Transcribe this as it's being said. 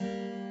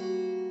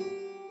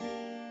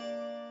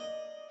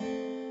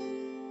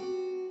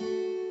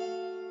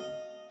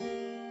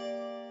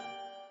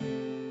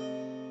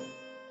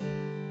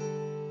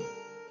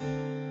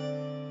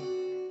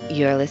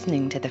You're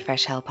listening to the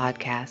Fresh Hell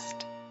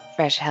podcast.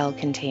 Fresh Hell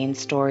contains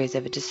stories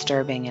of a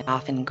disturbing and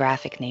often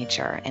graphic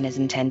nature and is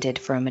intended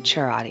for a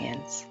mature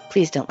audience.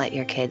 Please don't let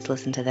your kids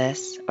listen to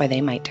this, or they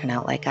might turn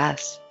out like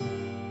us.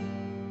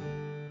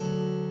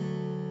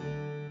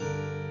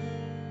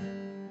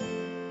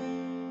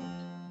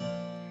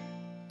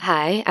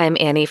 Hi, I'm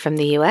Annie from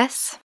the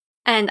US.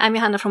 And I'm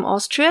Johanna from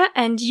Austria,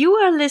 and you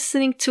are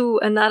listening to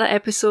another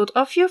episode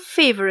of your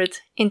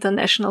favorite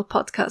international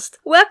podcast.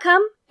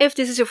 Welcome! If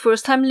this is your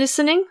first time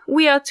listening,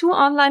 we are two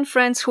online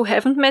friends who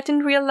haven't met in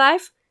real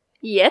life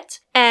yet,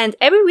 and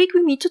every week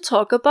we meet to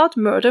talk about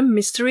murder,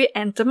 mystery,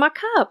 and the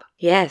macabre.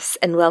 Yes,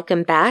 and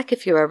welcome back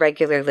if you're a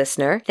regular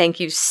listener.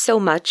 Thank you so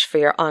much for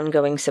your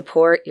ongoing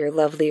support, your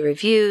lovely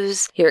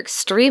reviews, your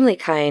extremely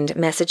kind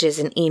messages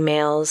and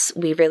emails.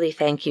 We really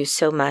thank you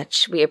so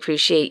much. We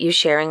appreciate you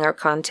sharing our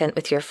content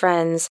with your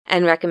friends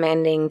and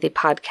recommending the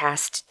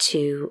podcast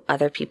to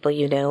other people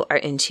you know are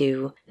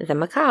into the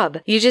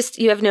macabre. You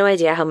have no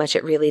idea how much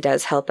it really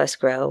does help us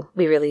grow.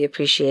 We really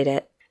appreciate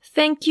it.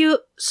 Thank you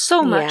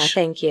so much.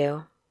 Yeah, thank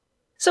you.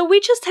 So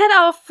we just had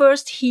our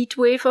first heat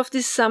wave of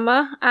this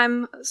summer.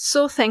 I'm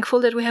so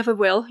thankful that we have a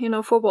well,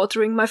 for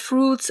watering my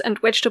fruits and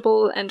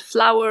vegetable and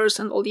flowers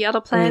and all the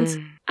other plants.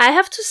 I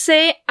have to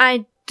say,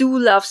 I do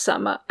love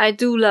summer. I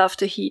do love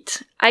the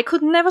heat. I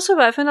could never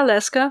survive in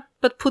Alaska,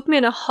 but put me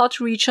in a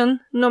hot region,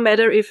 no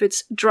matter if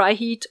it's dry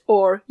heat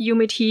or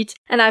humid heat,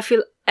 and I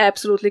feel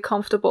absolutely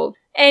comfortable.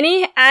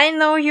 Annie, I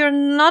know you're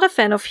not a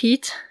fan of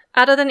heat.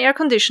 Other than air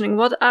conditioning,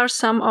 what are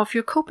some of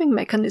your coping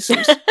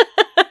mechanisms?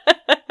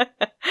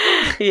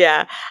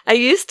 Yeah, I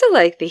used to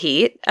like the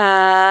heat.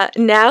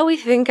 Now we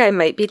think I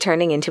might be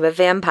turning into a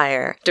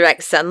vampire.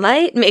 Direct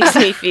sunlight makes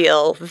me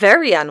feel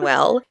very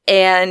unwell.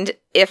 And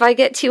if I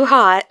get too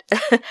hot,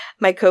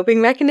 my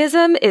coping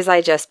mechanism is I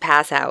just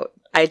pass out.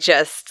 I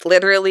just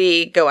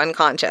literally go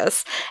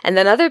unconscious. And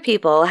then other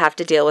people have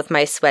to deal with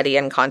my sweaty,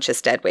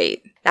 unconscious dead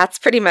weight. That's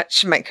pretty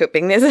much my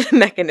coping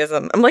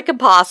mechanism. I'm like a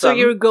possum. So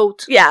you're a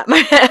goat. Yeah,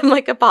 I'm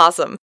like a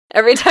possum.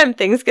 Every time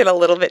things get a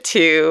little bit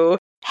too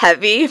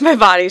heavy, my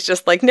body's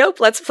just like,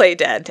 nope, let's play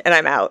dead. And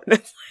I'm out.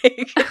 It's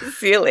like,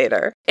 see you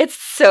later. It's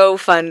so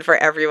fun for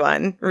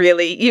everyone,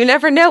 really. You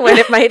never know when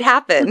it might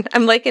happen.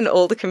 I'm like an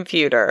old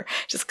computer,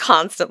 just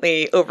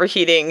constantly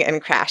overheating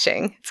and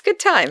crashing. It's good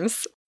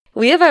times.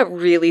 We have a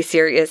really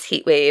serious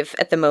heat wave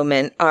at the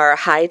moment. Our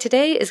high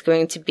today is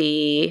going to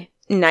be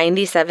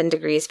 97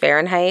 degrees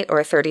Fahrenheit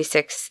or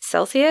 36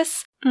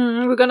 Celsius.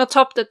 We're going to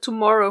top that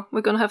tomorrow.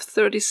 We're going to have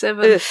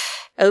 37.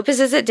 Oof. Opus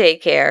is at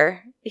daycare.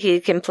 He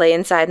can play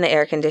inside in the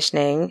air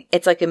conditioning.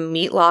 It's like a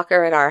meat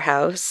locker at our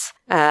house.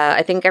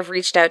 I think I've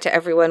reached out to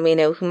everyone we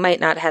know who might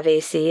not have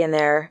AC, and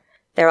they're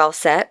all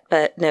set,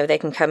 but no, they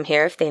can come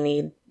here if they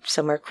need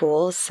somewhere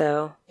cool.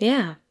 So,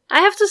 yeah. I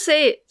have to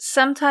say,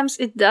 sometimes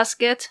it does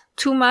get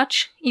too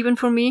much, even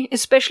for me,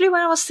 especially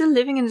when I was still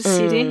living in the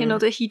city.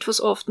 The heat was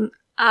often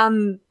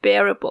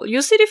unbearable.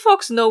 You city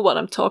folks know what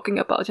I'm talking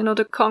about.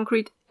 The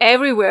concrete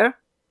everywhere.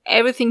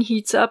 Everything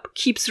heats up,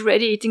 keeps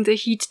radiating the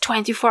heat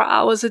 24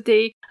 hours a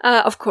day.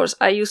 Of course,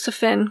 I used a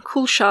fan,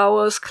 cool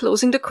showers,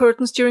 closing the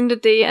curtains during the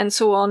day, and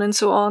so on and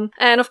so on.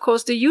 And of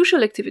course, the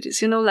usual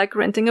activities, like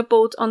renting a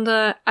boat on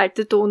the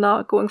Alte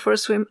Donau, going for a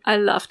swim. I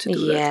love to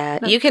do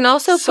that. Yeah, you can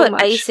also put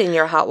ice in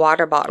your hot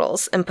water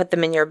bottles and put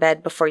them in your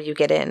bed before you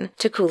get in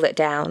to cool it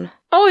down.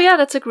 Oh yeah,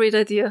 that's a great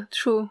idea.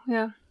 True,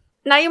 yeah.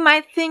 Now you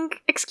might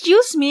think,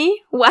 excuse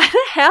me, why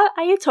the hell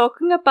are you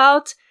talking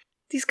about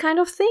these kind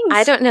of things?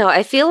 I don't know.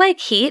 I feel like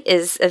heat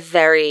is a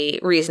very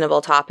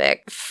reasonable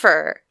topic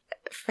for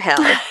hell.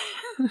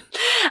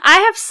 I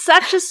have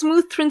such a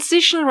smooth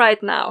transition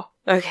right now.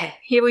 Okay.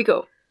 Here we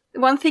go.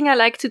 One thing I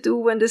like to do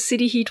when the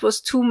city heat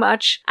was too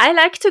much, I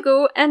like to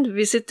go and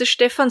visit the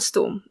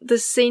Stephansdom, the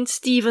St.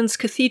 Stephen's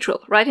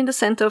Cathedral, right in the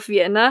center of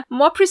Vienna.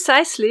 More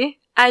precisely,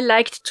 I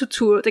liked to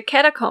tour the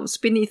catacombs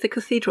beneath the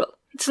cathedral.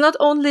 It's not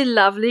only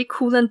lovely,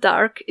 cool and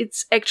dark,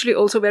 it's actually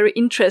also very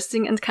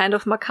interesting and kind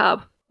of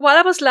macabre. While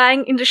I was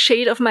lying in the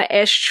shade of my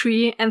ash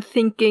tree and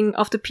thinking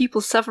of the people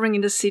suffering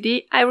in the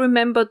city, I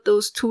remembered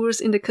those tours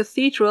in the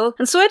cathedral,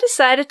 and so I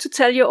decided to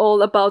tell you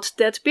all about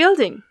that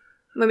building.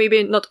 Well,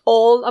 maybe not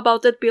all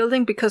about that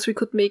building, because we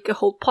could make a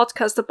whole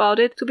podcast about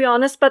it, to be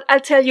honest, but I'll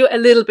tell you a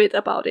little bit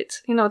about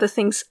it. The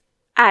things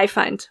I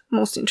find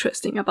most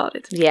interesting about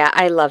it. Yeah,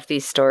 I love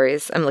these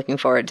stories. I'm looking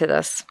forward to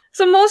this.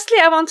 So mostly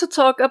I want to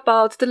talk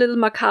about the little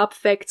macabre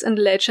facts and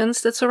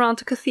legends that surround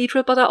the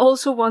cathedral, but I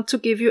also want to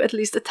give you at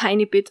least a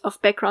tiny bit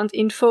of background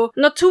info.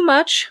 Not too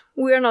much.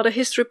 We are not a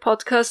history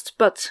podcast,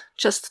 but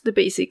just the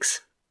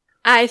basics.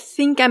 I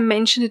think I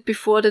mentioned it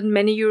before that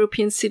many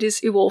European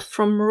cities evolved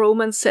from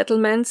Roman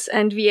settlements,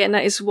 and Vienna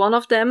is one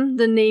of them.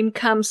 The name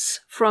comes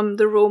from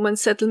the Roman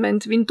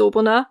settlement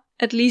Vindobona.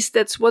 At least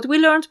that's what we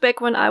learned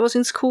back when I was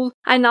in school.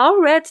 I now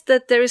read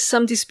that there is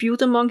some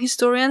dispute among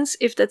historians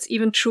if that's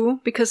even true,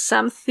 because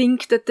some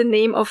think that the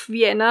name of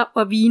Vienna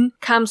or Wien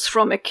comes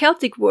from a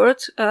Celtic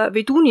word,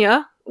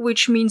 Vedunia,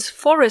 which means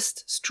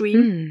forest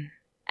stream.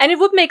 And it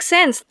would make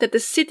sense that the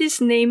city's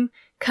name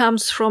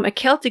comes from a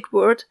Celtic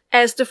word,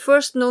 as the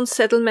first known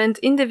settlement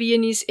in the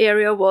Viennese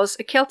area was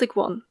a Celtic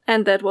one,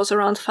 and that was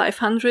around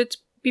 500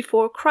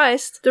 before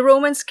Christ. The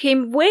Romans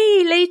came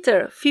way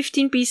later,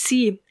 15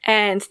 BC,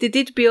 and they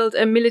did build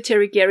a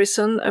military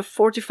garrison, a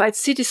fortified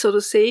city, so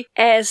to say,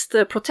 as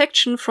the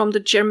protection from the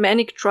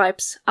Germanic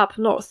tribes up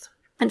north.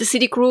 And the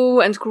city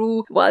grew and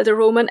grew while the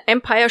Roman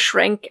Empire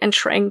shrank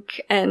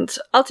and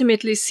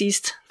ultimately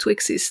ceased to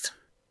exist.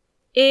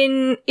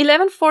 In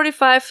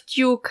 1145,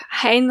 Duke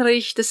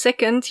Heinrich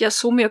II, ja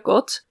so mir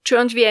Gott,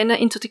 turned Vienna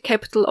into the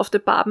capital of the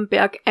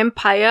Babenberg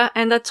Empire,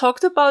 and I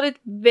talked about it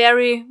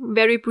very,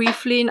 very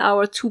briefly in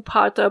our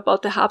two-parter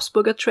about the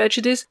Habsburger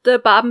tragedies. The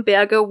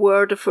Babenberger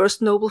were the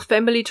first noble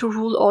family to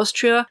rule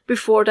Austria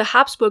before the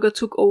Habsburger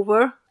took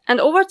over. And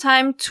over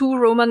time, 2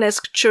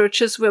 Romanesque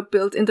churches were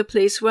built in the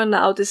place where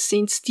now the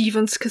St.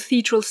 Stephen's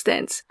Cathedral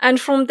stands. And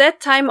from that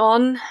time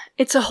on,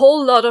 it's a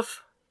whole lot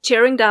of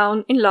tearing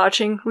down,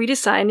 enlarging,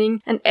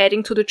 redesigning, and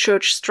adding to the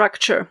church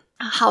structure.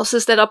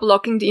 Houses that are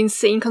blocking the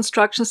insane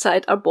construction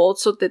site are bought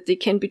so that they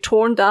can be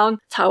torn down.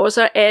 Towers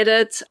are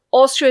added.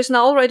 Austria is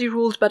now already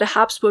ruled by the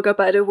Habsburger,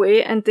 by the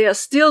way, and they are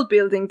still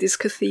building this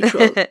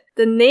cathedral.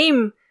 The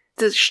name,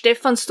 the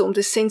Stephansdom,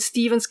 the St.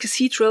 Stephen's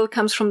Cathedral,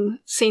 comes from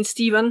St.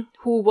 Stephen,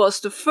 who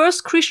was the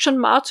first Christian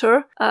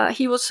martyr.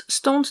 He was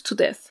stoned to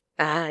death.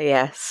 Ah,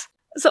 yes.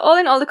 So all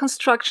in all, the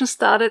construction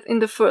started in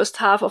the first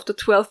half of the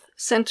 12th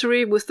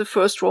century with the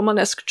first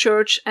Romanesque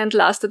church and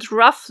lasted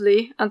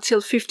roughly until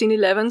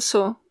 1511,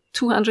 so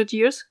 200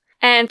 years.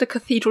 And the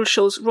cathedral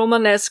shows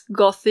Romanesque,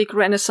 Gothic,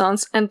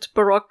 Renaissance, and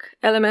Baroque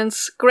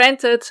elements.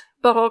 Granted,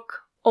 Baroque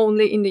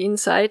only in the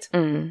inside.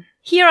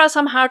 Here are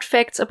some hard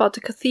facts about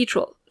the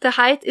cathedral. The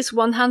height is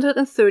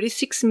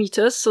 136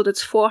 meters, so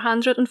that's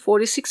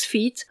 446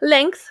 feet.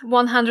 Length,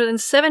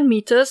 107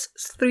 meters,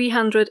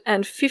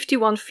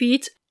 351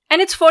 feet.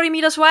 And it's 40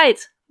 meters wide,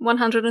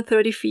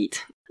 130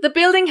 feet. The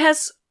building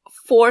has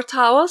 4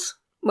 towers.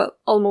 Well,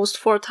 almost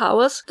 4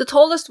 towers. The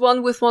tallest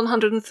one with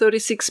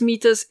 136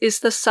 meters is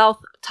the South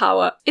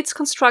Tower. Its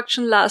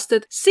construction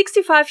lasted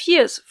 65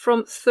 years, from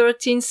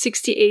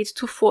 1368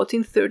 to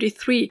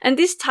 1433. And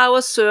this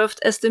tower served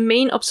as the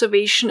main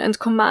observation and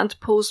command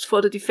post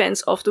for the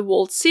defense of the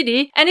walled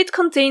city. And it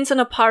contains an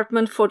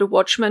apartment for the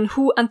watchman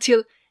who,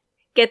 until,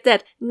 get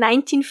that,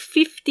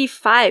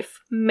 1955,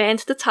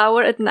 manned the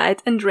tower at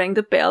night and rang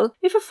the bell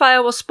if a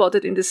fire was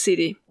spotted in the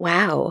city.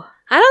 Wow.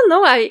 I don't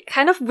know, I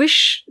kind of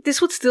wish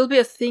this would still be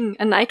a thing,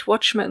 a night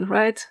watchman,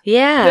 right?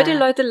 Yeah. Hört ihr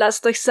Leute,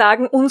 lasst euch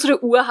sagen,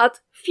 unsere Uhr hat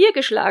 4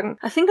 geschlagen.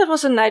 I think that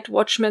was a night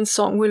watchman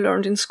song we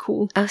learned in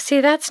school. Oh, see,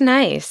 that's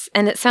nice.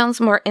 And it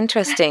sounds more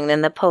interesting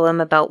than the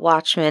poem about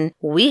watchmen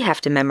we have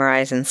to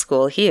memorize in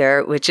school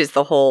here, which is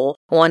the whole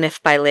 1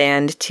 if by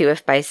land, 2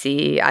 if by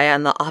sea, I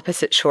on the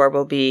opposite shore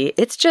will be.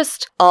 It's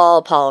just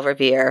all Paul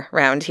Revere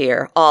round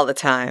here all the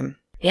time.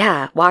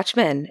 Yeah,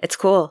 watchmen. It's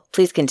cool.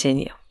 Please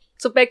continue.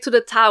 So back to the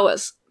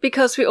towers,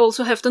 because we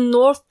also have the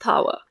North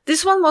Tower.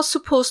 This one was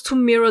supposed to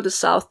mirror the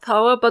South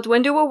Tower, but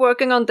when they were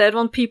working on that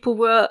one, people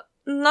were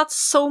not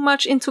so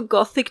much into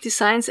Gothic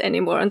designs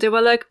anymore. And they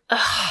were like,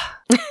 ugh,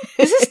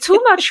 this is too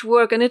much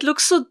work and it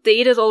looks so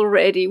dated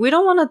already. We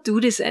don't want to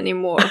do this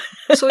anymore.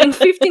 So in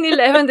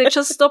 1511, they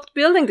just stopped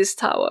building this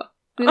tower,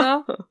 you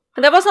know?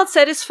 And that was not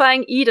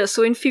satisfying either.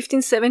 So in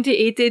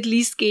 1578, they at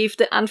least gave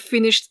the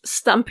unfinished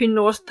stumpy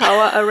North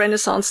Tower a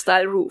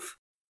Renaissance-style roof.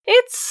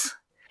 It's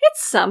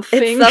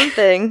something. It's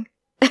something.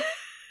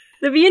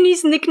 The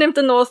Viennese nicknamed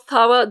the North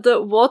Tower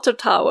the Water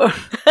Tower.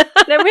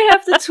 Then we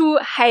have the 2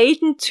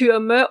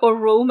 Heidentürme or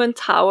Roman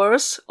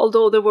towers,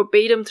 although the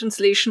verbatim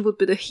translation would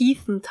be the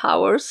Heathen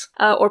Towers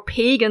or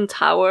Pagan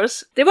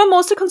Towers. They were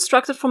mostly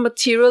constructed from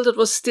material that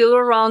was still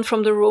around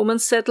from the Roman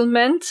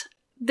settlement.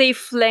 They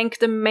flank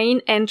the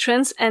main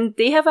entrance and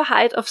they have a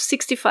height of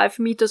 65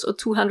 meters or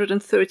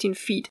 213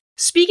 feet.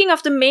 Speaking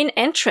of the main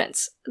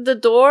entrance, the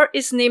door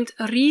is named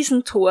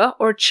Riesentor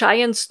or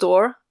Giant's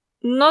Door.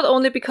 Not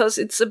only because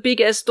it's a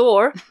big-ass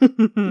door,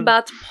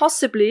 but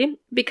possibly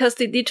because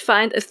they did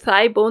find a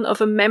thigh bone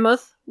of a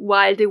mammoth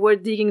while they were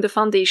digging the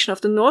foundation of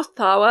the North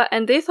Tower,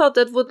 and they thought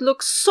that would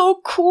look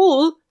so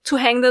cool to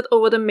hang that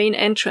over the main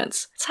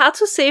entrance. It's hard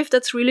to say if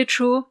that's really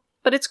true,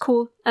 but it's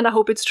cool, and I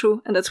hope it's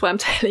true, and that's why I'm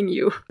telling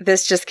you.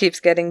 This just keeps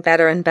getting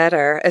better and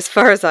better, as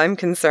far as I'm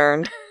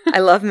concerned. I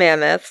love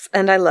mammoths,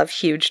 and I love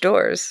huge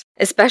doors,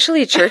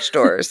 especially church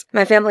doors.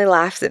 My family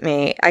laughs at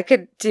me. I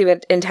could do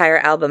an entire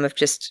album of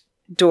just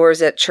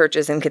doors at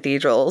churches and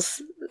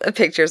cathedrals,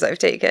 pictures I've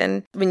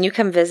taken. When you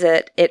come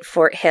visit at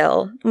Fort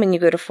Hill, when you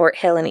go to Fort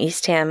Hill in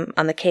Eastham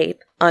on the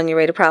Cape, on your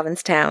way to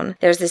Provincetown,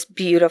 there's this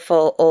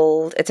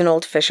beautiful it's an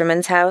old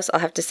fisherman's house. I'll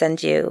have to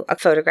send you a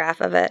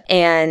photograph of it.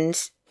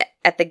 And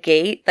at the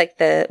gate,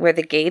 where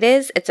the gate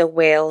is, it's a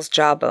whale's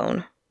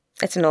jawbone.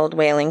 It's an old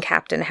whaling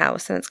captain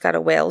house, and it's got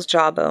a whale's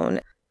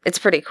jawbone. It's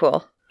pretty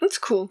cool. It's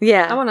cool.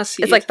 Yeah. I want to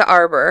see it. It's like the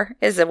arbor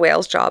is a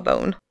whale's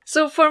jawbone.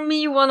 So for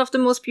me, one of the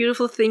most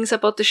beautiful things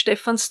about the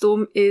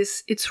Stephansdom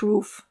is its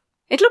roof.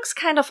 It looks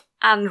kind of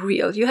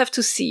unreal. You have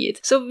to see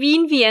it. So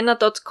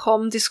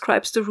wienvienna.com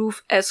describes the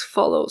roof as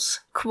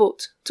follows.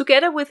 Quote,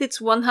 together with its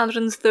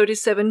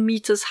 137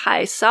 meters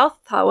high south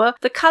tower,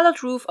 the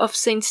colored roof of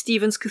St.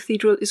 Stephen's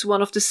Cathedral is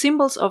one of the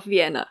symbols of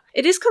Vienna.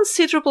 It is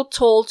considerable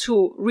tall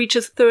too,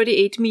 reaches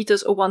 38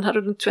 meters or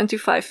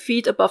 125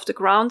 feet above the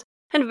ground,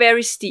 and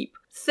very steep.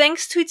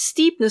 Thanks to its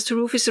steepness, the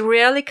roof is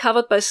rarely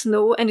covered by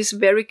snow and is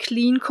very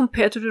clean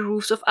compared to the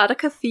roofs of other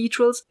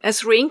cathedrals,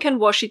 as rain can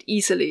wash it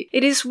easily.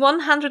 It is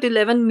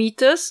 111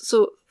 meters,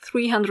 so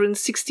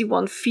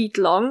 361 feet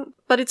long,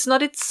 but it's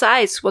not its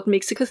size what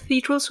makes the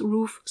cathedral's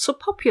roof so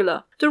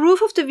popular. The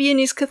roof of the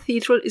Viennese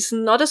cathedral is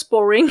not as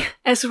boring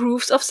as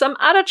roofs of some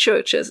other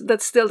churches.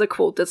 That's still the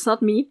quote, that's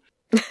not me.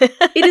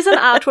 It is an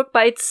artwork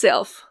by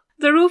itself.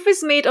 The roof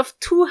is made of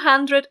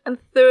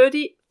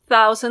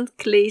 230,000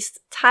 glazed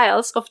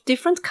tiles of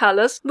different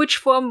colors, which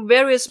form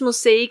various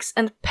mosaics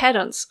and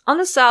patterns. On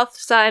the south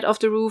side of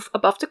the roof,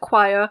 above the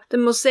choir, the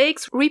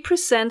mosaics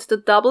represent the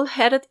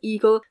double-headed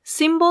eagle,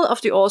 symbol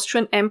of the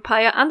Austrian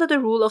Empire under the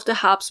rule of the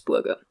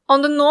Habsburger.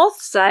 On the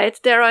north side,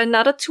 there are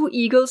another 2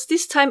 eagles,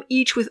 this time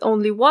each with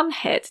only one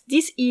head.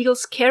 These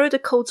eagles carry the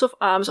coats of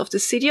arms of the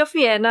city of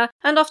Vienna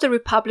and of the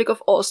Republic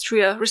of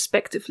Austria,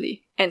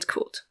 respectively. End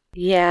quote.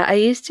 Yeah, I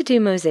used to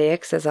do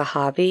mosaics as a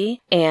hobby,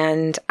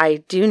 and I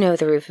do know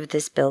the roof of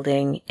this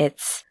building.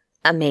 It's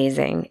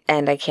amazing,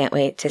 and I can't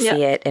wait to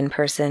see it in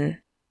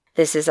person.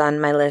 This is on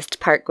my list,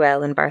 Park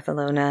Güell in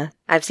Barcelona.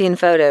 I've seen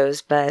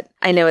photos, but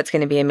I know it's going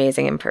to be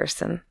amazing in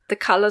person. The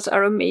colors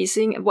are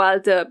amazing,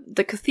 while the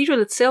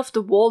cathedral itself,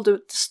 the wall,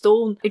 the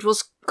stone, it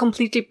was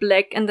completely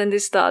black, and then they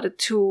started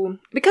to...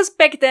 Because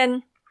back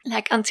then,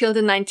 like until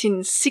the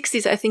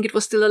 1960s, I think it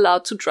was still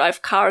allowed to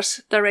drive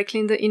cars directly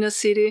in the inner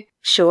city.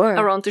 Sure.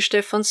 Around the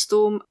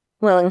Stephansdom.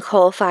 Well, and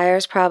coal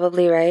fires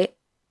probably, right?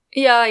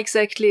 Yeah,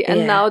 exactly.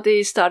 And now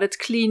they started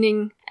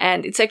cleaning,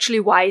 and it's actually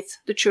white.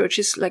 The church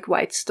is like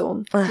white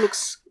stone. It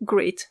looks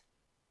great.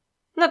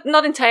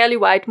 Not entirely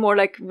white, more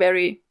like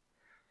very,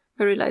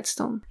 very light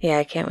stone. Yeah,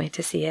 I can't wait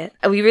to see it.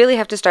 We really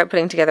have to start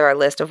putting together our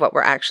list of what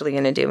we're actually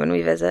going to do when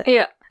we visit.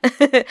 Yeah.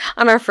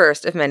 On our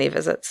first of many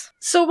visits.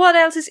 So what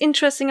else is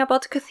interesting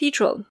about the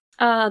cathedral?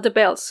 The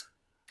bells.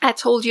 I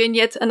told you in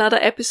yet another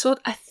episode,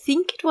 I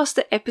think it was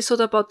the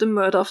episode about the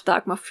murder of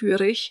Dagmar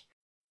Fürich.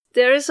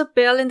 There is a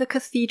bell in the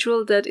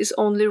cathedral that is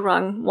only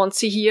rung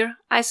once a year.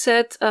 I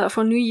said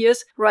for New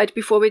Year's, right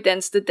before we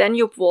dance the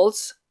Danube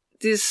Waltz.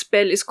 This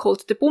bell is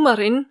called the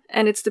Bummerin,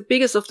 and it's the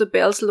biggest of the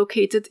bells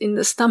located in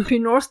the Stumpy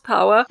North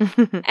Tower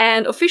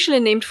and officially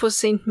named for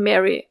St.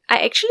 Mary. I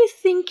actually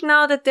think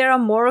now that there are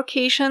more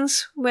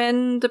occasions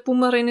when the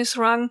Bummerin is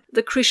rung.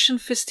 The Christian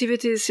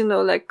festivities,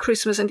 like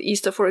Christmas and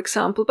Easter, for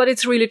example, but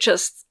it's really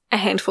just a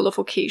handful of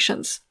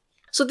occasions.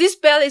 So this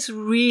bell is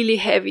really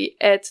heavy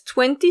at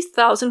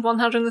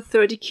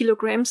 20,130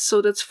 kilograms,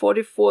 so that's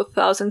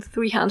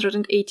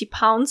 44,380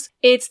 pounds.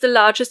 It's the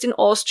largest in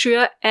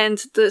Austria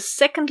and the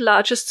second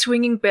largest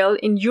swinging bell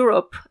in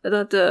Europe.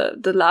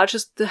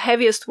 The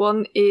heaviest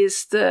one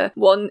is the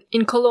one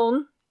in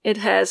Cologne. It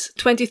has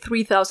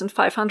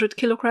 23,500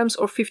 kilograms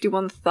or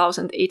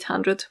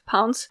 51,800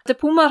 pounds. The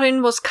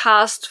Bummerin was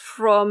cast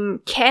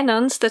from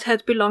cannons that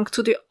had belonged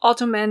to the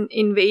Ottoman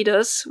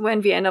invaders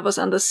when Vienna was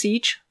under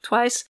siege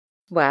twice.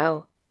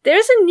 Wow.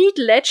 There's a neat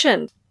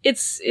legend.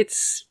 It's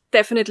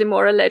definitely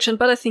more a legend,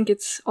 but I think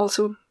it's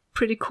also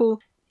pretty cool.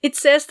 It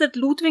says that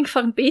Ludwig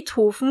van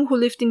Beethoven, who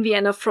lived in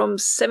Vienna from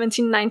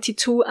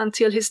 1792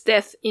 until his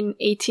death in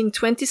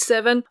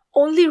 1827,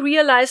 only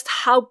realized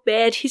how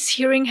bad his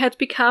hearing had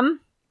become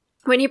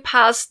when he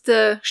passed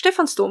the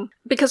Stephansdom.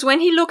 Because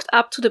when he looked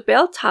up to the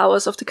bell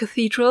towers of the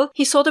cathedral,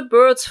 he saw the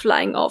birds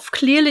flying off,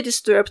 clearly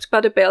disturbed by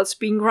the bells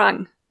being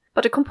rung.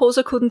 But the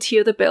composer couldn't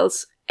hear the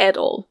bells at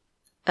all.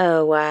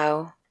 Oh,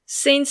 wow.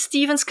 St.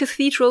 Stephen's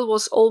Cathedral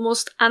was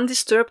almost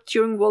undisturbed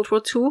during World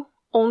War II.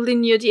 Only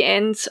near the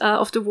end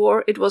of the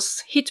war it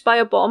was hit by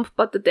a bomb,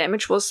 but the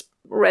damage was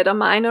rather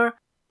minor.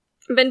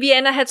 When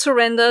Vienna had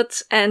surrendered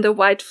and a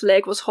white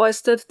flag was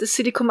hoisted, the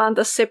city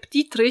commander Sepp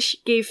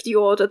Dietrich gave the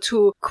order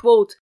to,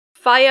 quote,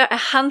 fire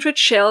 100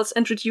 shells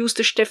and reduce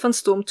the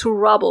Stephansdom to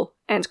rubble,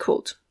 end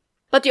quote.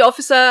 But the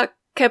officer,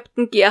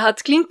 Captain Gerhard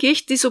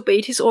Klinkich,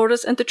 disobeyed his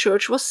orders and the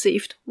church was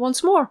saved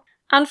once more.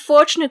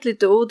 Unfortunately,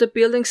 though, the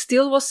building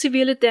still was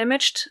severely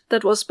damaged.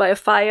 That was by a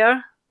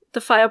fire. The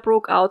fire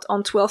broke out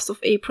on 12th of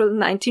April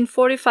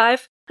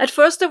 1945. At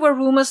first there were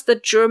rumors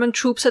that German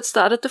troops had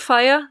started the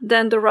fire,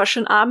 then the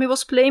Russian army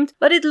was blamed,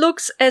 but it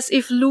looks as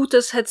if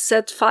looters had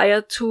set fire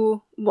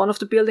to one of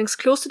the buildings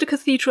close to the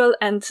cathedral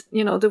and,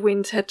 the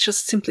wind had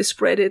just simply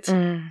spread it.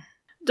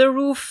 The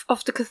roof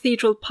of the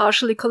cathedral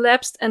partially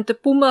collapsed and the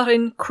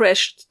Bummerin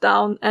crashed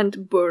down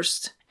and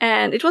burst.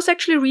 And it was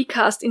actually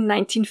recast in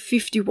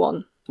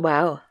 1951.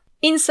 Wow.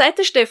 Inside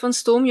the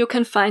Stephansdom you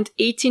can find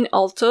 18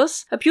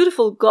 altars, a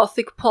beautiful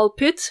Gothic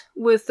pulpit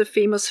with the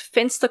famous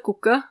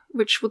Fenstergucker,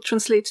 which would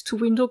translate to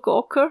window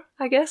gawker,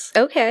 I guess.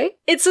 Okay.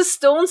 It's a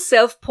stone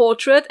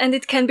self-portrait and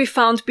it can be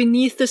found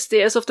beneath the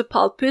stairs of the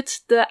pulpit.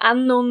 The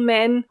unknown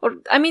man,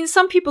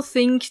 some people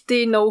think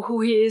they know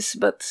who he is,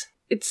 but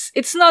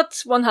it's not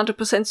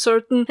 100%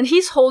 certain. And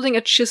he's holding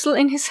a chisel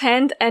in his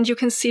hand, and you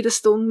can see the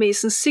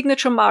stonemason's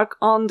signature mark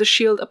on the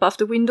shield above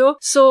the window.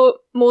 So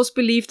most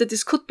believe that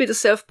this could be the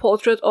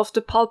self-portrait of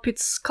the pulpit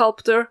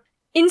sculptor.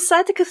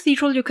 Inside the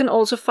cathedral, you can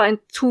also find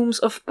tombs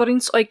of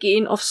Prince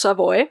Eugen of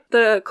Savoy,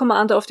 the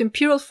commander of the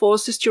imperial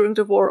forces during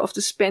the War of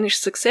the Spanish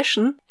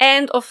Succession,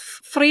 and of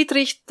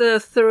Friedrich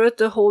III,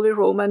 the Holy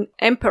Roman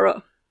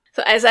Emperor.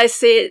 So as I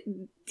say,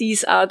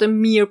 these are the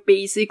mere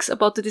basics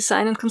about the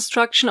design and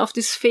construction of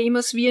this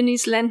famous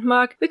Viennese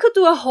landmark. We could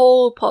do a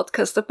whole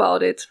podcast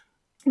about it.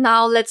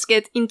 Now let's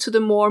get into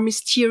the more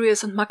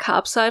mysterious and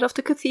macabre side of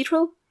the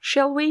cathedral,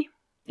 shall we?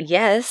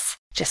 Yes.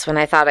 Just when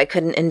I thought I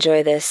couldn't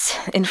enjoy this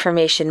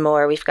information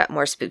more, we've got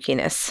more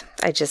spookiness.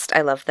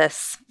 I love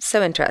this.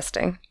 So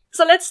interesting.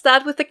 So let's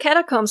start with the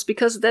catacombs,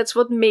 because that's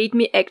what made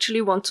me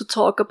actually want to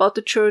talk about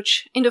the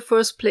church in the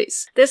first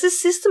place. There's a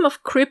system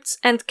of crypts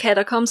and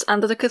catacombs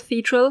under the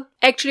cathedral.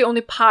 Actually,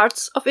 only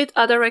parts of it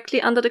are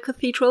directly under the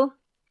cathedral.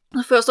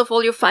 First of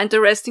all, you find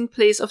the resting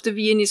place of the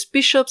Viennese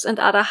bishops and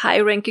other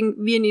high-ranking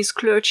Viennese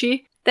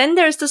clergy. Then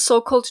there is the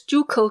so-called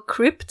ducal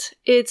crypt.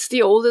 It's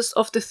the oldest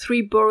of the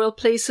 3 burial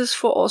places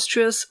for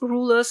Austria's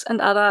rulers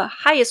and other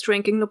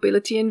highest-ranking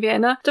nobility in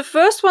Vienna. The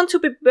first one to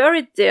be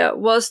buried there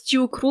was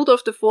Duke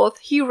Rudolf IV.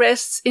 He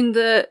rests in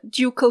the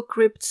ducal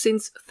crypt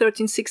since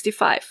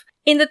 1365.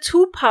 In the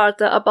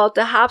 2-parter about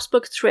the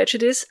Habsburg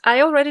tragedies,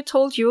 I already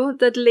told you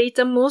that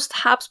later most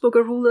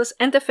Habsburger rulers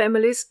and their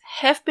families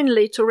have been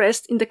laid to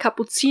rest in the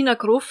Kapuziner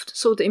Gruft,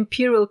 so the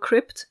imperial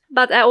crypt.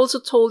 But I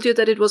also told you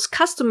that it was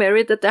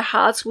customary that their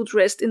hearts would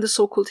rest in the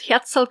so-called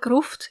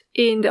Herzalgruft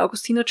in the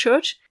Augustiner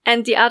Church,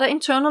 and the other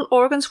internal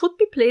organs would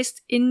be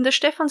placed in the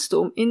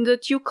Stephansdom, in the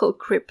ducal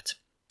crypt,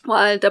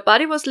 while their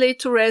body was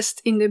laid to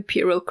rest in the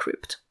imperial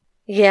crypt.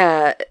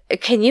 Yeah,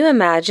 can you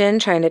imagine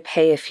trying to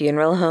pay a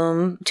funeral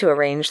home to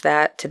arrange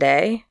that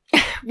today?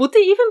 Would they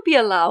even be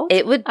allowed?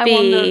 It would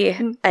be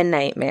a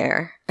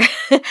nightmare.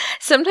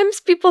 Sometimes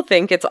people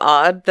think it's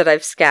odd that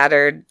I've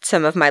scattered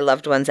some of my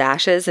loved ones'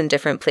 ashes in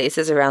different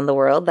places around the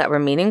world that were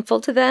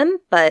meaningful to them,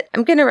 but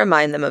I'm going to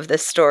remind them of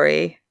this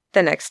story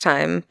the next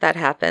time that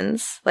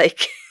happens.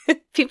 Like,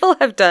 people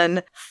have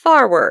done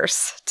far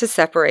worse to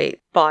separate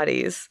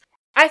bodies.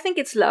 I think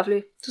it's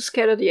lovely to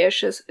scatter the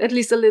ashes, at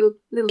least a little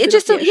bit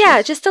just of the ashes.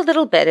 Yeah, just a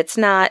little bit. It's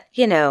not,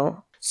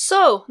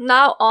 So,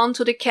 now on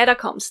to the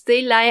catacombs.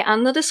 They lie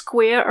under the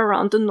square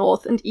around the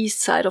north and east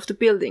side of the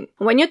building.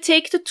 When you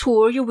take the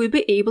tour, you will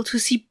be able to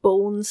see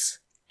bones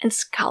and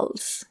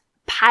skulls.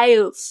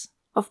 Piles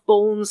of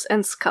bones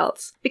and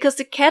skulls. Because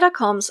the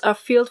catacombs are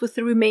filled with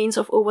the remains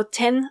of over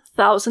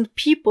 10,000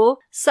 people.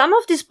 Some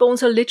of these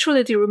bones are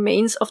literally the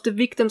remains of the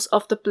victims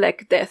of the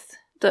Black Death,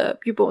 the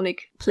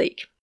bubonic plague.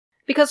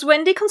 Because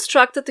when they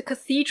constructed the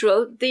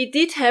cathedral, they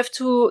did have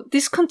to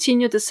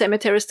discontinue the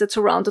cemeteries that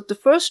surrounded the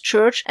first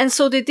church, and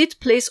so they did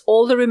place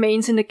all the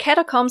remains in the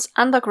catacombs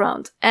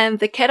underground. And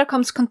the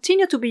catacombs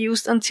continued to be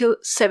used until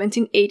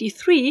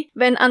 1783,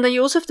 when under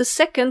Joseph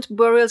II,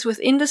 burials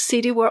within the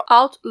city were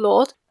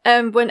outlawed,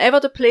 and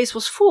whenever the place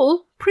was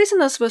full,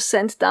 prisoners were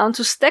sent down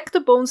to stack the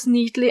bones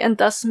neatly and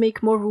thus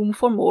make more room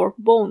for more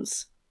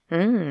bones.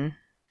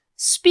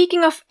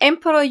 Speaking of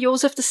Emperor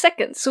Joseph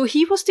II, so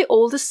he was the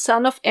oldest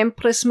son of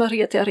Empress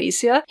Maria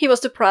Theresia. He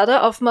was the brother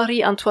of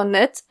Marie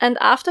Antoinette, and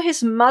after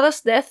his mother's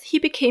death, he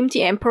became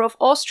the Emperor of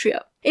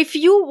Austria. If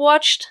you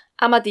watched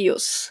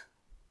Amadeus,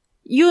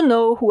 you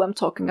know who I'm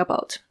talking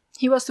about.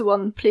 He was the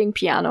one playing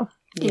piano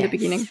in the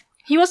beginning.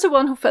 He was the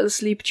one who fell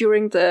asleep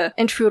during the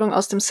Entführung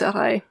aus dem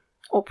Serail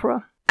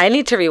opera. I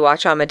need to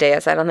rewatch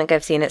Amadeus. I don't think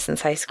I've seen it since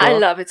high school. I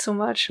love it so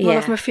much. One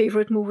of my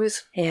favorite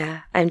movies.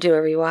 Yeah, I'm due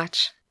a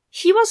rewatch.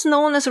 He was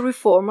known as a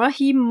reformer.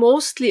 He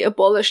mostly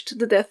abolished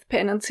the death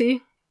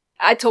penalty.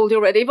 I told you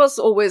already, it was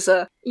always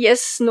a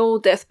yes-no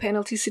death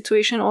penalty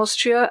situation in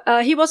Austria.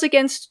 He was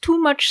against too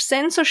much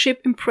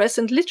censorship in press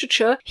and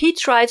literature. He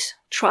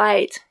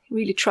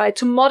really tried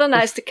to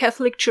modernize the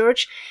Catholic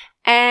Church,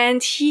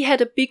 and he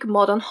had a big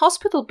modern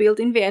hospital built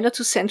in Vienna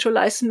to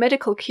centralize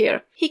medical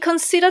care. He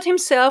considered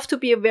himself to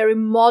be a very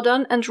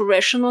modern and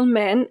rational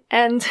man,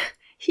 and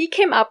he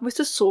came up with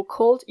the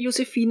so-called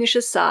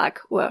Josephinische Sag,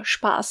 or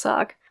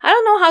Sparsag. I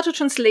don't know how to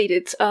translate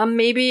it.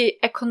 Maybe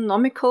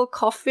economical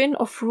coffin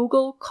or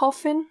frugal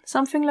coffin,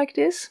 something like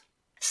this.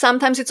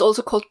 Sometimes it's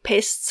also called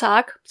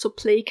Pestsag, so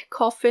plague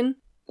coffin.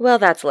 Well,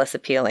 that's less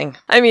appealing.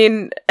 I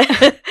mean,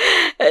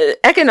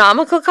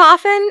 economical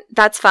coffin,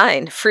 that's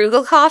fine.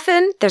 Frugal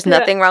coffin, there's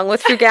nothing wrong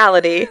with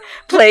frugality.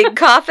 Plague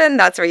coffin,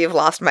 that's where you've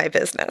lost my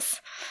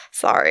business.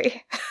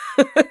 Sorry.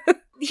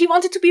 He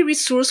wanted to be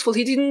resourceful.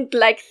 He didn't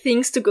like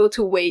things to go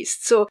to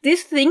waste. So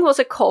this thing was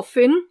a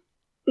coffin,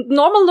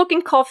 normal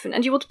looking coffin,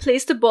 and you would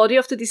place the body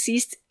of the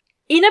deceased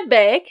in a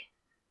bag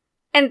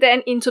and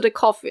then into the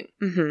coffin.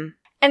 Mm-hmm.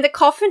 And the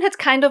coffin had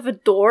kind of a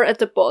door at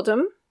the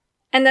bottom,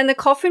 and then the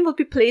coffin would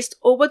be placed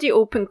over the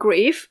open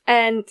grave,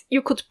 and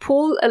you could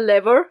pull a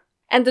lever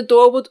and the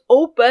door would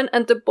open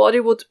and the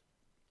body would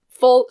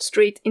fall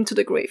straight into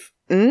the grave.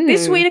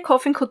 This way the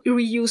coffin could be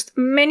reused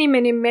many,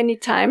 many, many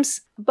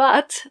times,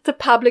 but the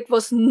public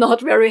was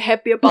not very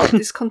happy about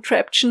this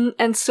contraption,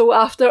 and so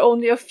after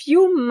only a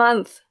few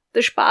months,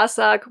 the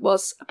Sparsarg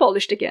was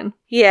abolished again.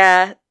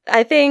 Yeah,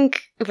 I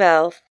think,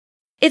 well,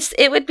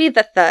 it would be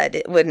the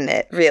thud, wouldn't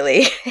it,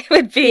 really? It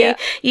would be,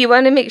 you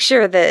want to make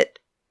sure that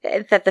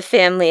the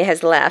family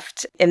has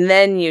left, and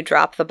then you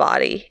drop the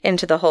body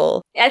into the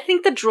hole. I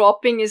think the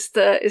dropping is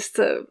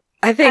the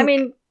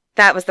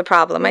that was the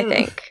problem, I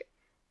think.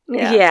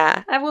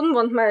 Yeah. I wouldn't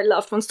want my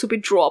loved ones to be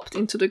dropped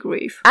into the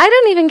grave. I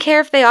don't even care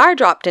if they are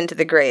dropped into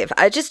the grave.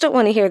 I just don't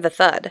want to hear the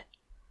thud.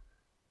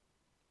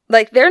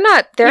 Like, they're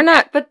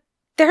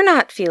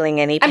not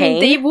feeling any pain. I mean,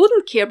 they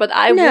wouldn't care, but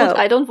I would.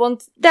 I don't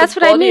want the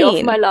body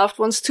of my loved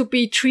ones to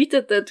be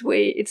treated that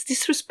way. It's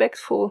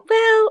disrespectful.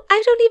 Well,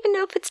 I don't even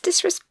know if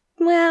it's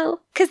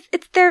well, because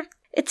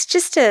it's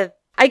just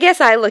I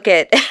guess I look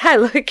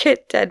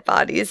at dead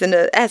bodies and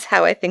as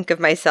how I think of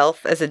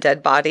myself as a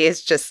dead body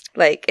is just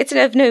like, it's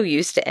of no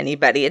use to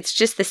anybody. It's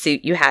just the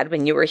suit you had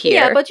when you were here.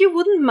 Yeah, but you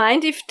wouldn't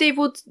mind if they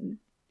would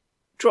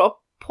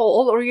drop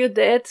Paul or your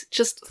dad,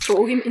 just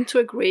throw him into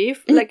a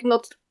grave, like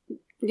not,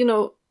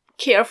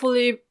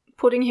 carefully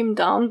putting him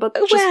down, but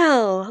just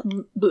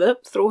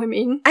throw him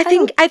in. I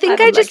think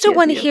I just don't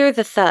want to hear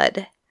the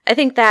thud. I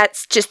think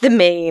that's just the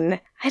main.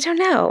 I don't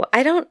know.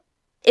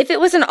 If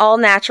it was an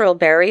all-natural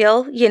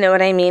burial, you know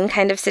what I mean,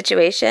 kind of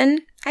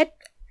situation,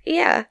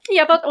 yeah.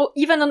 Yeah, but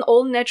even an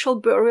all-natural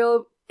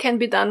burial can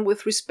be done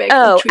with respect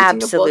and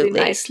treating a body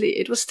nicely.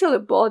 It was still a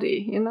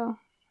body,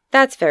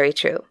 That's very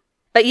true.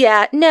 But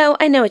yeah, no,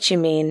 I know what you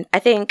mean. I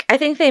think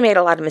they made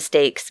a lot of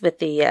mistakes with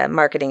the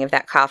marketing of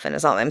that coffin,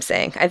 is all I'm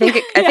saying. I think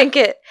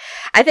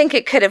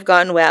it could have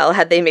gone well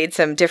had they made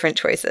some different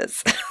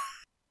choices.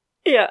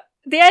 Yeah,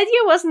 the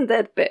idea wasn't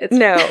that bad.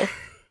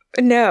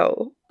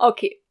 No.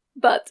 Okay.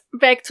 But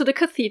back to the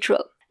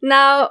cathedral.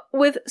 Now,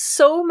 with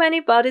so many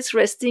bodies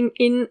resting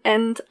in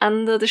and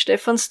under the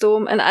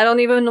Stephansdom, and I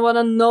don't even want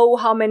to know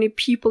how many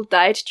people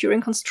died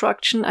during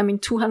construction.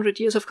 200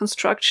 years of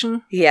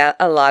construction. Yeah,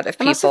 a lot of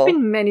people. There must have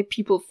been many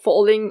people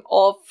falling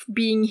off,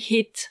 being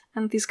hit,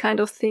 and these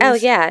kind of things. Oh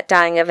yeah,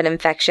 dying of an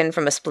infection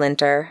from a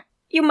splinter.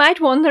 You might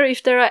wonder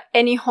if there are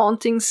any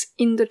hauntings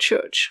in the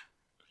church.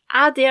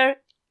 Are there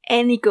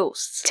any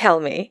ghosts? Tell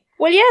me.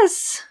 Well,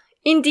 yes,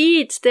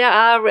 indeed, there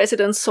are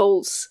resident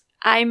souls.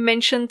 I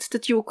mentioned the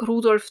Duke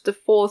Rudolf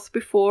IV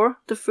before,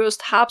 the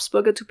first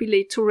Habsburger to be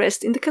laid to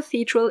rest in the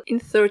cathedral in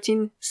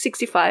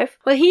 1365.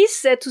 Well, he's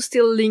said to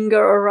still linger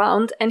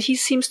around, and he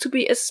seems to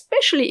be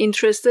especially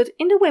interested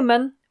in the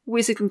women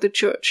visiting the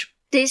church.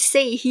 They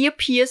say he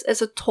appears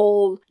as a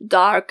tall,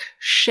 dark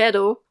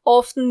shadow,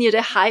 often near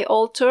the high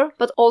altar,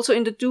 but also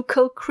in the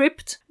ducal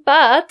crypt,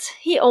 but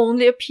he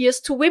only appears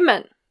to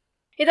women.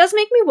 It does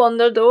make me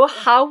wonder, though,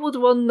 how would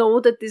one know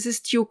that this is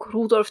Duke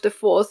Rudolf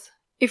IV?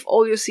 If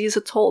all you see is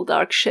a tall,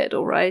 dark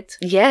shadow, right?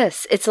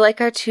 Yes, it's like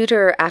our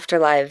Tudor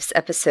Afterlives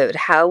episode.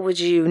 How would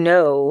you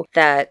know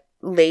that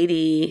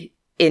lady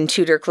in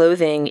Tudor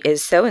clothing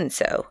is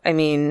so-and-so?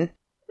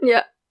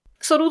 Yeah.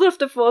 So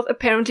Rudolf IV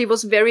apparently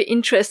was very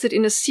interested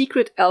in a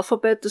secret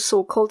alphabet, the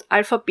so-called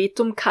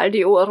Alphabetum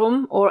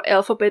Chaldeorum, or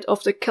Alphabet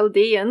of the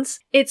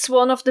Chaldeans. It's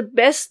one of the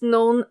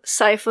best-known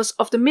ciphers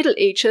of the Middle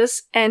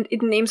Ages, and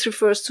its name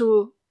refers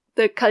to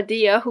the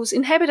Chaldea, whose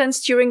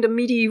inhabitants during the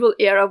medieval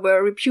era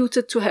were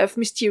reputed to have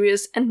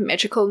mysterious and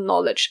magical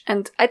knowledge.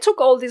 And I took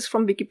all this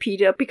from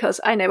Wikipedia because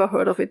I never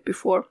heard of it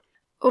before.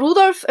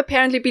 Rudolf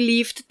apparently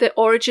believed the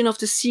origin of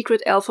the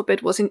secret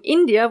alphabet was in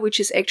India, which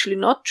is actually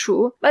not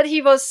true, but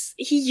he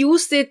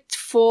used it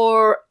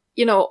for,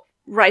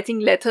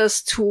 writing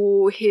letters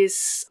to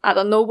his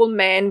other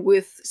noblemen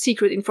with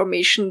secret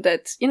information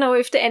that,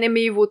 if the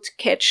enemy would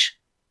catch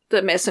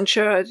the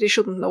messenger, they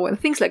shouldn't know, and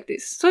things like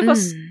this. So it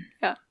was,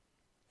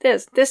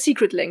 There's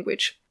secret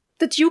language.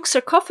 The Duke's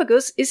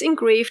sarcophagus is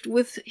engraved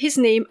with his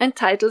name and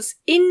titles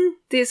in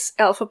this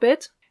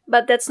alphabet,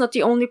 but that's not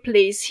the only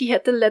place he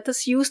had the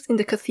letters used in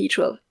the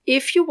cathedral.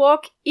 If you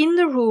walk in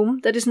the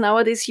room that is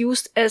nowadays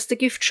used as the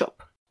gift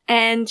shop,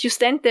 and you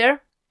stand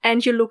there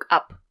and you look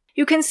up,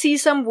 you can see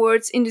some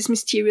words in these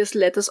mysterious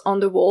letters on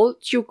the wall.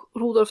 Duke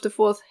Rudolf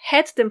IV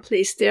had them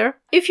placed there.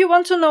 If you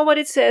want to know what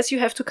it says, you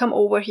have to come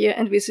over here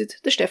and visit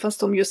the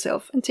Stephansdom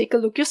yourself and take a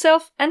look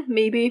yourself and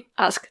maybe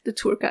ask the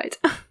tour guide.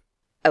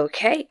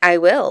 Okay, I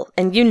will.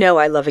 And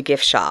I love a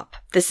gift shop.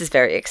 This is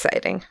very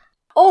exciting.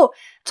 Oh,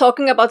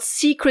 talking about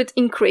secret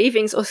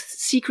engravings or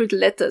secret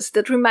letters,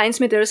 that reminds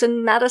me there's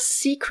another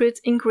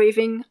secret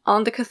engraving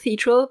on the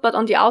cathedral, but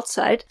on the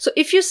outside. So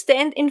if you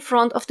stand in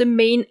front of the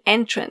main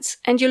entrance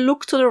and you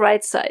look to the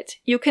right side,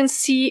 you can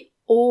see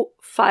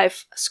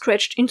O5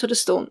 scratched into the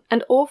stone.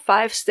 And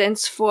O5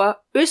 stands for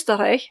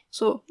Österreich,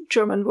 so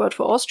German word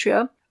for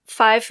Austria.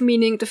 5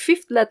 meaning the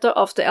fifth letter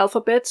of the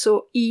alphabet,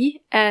 so E,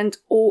 and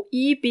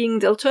OE being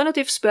the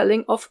alternative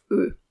spelling of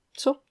Ö,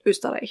 so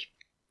Österreich.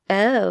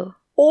 Oh.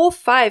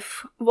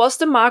 O5 was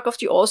the mark of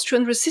the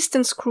Austrian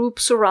resistance group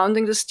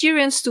surrounding the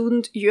Styrian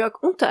student Jörg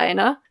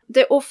Untereiner.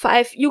 The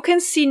O5, you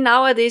can see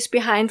nowadays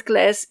behind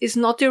glass, is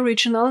not the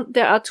original.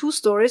 There are two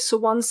stories. So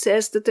one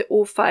says that the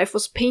O5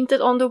 was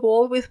painted on the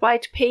wall with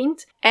white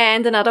paint,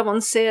 and another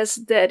one says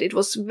that it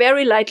was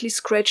very lightly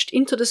scratched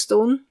into the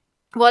stone.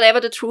 Whatever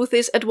the truth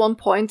is, at one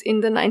point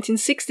in the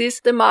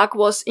 1960s, the mark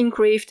was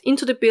engraved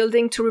into the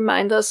building to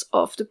remind us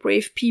of the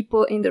brave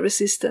people in the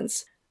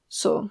resistance.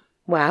 So,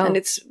 wow. And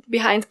it's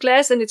behind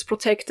glass and it's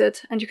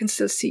protected and you can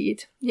still see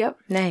it. Yep.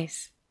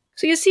 Nice.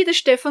 So you see the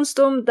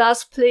Stephansdom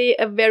does play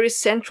a very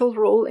central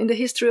role in the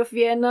history of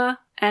Vienna,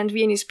 and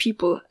Viennese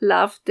people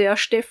love their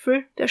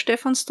Steffel, their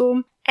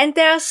Stephansdom. And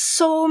there are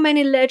so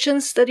many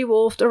legends that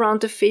evolved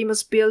around the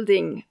famous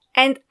building.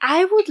 And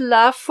I would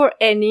love for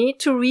Annie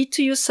to read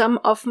to you some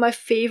of my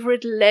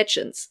favorite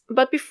legends.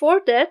 But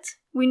before that,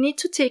 we need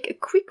to take a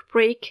quick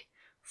break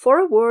for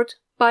a word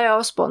by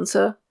our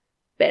sponsor,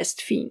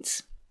 Best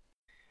Fiends.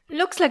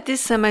 Looks like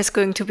this summer is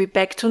going to be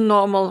back to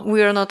normal.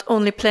 We are not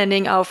only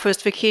planning our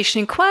first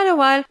vacation in quite a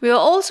while, we are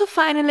also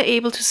finally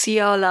able to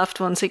see our loved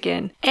ones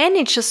again.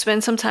 Annie just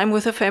spent some time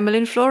with her family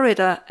in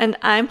Florida, and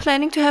I'm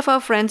planning to have our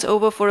friends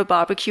over for a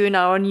barbecue in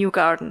our new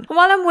garden.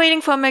 While I'm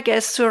waiting for my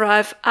guests to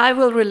arrive, I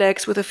will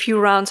relax with a few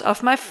rounds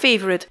of my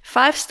favorite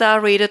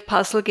 5-star rated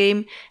puzzle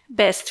game,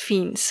 Best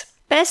Fiends.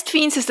 Best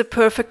Fiends is the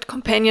perfect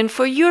companion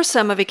for your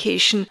summer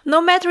vacation. No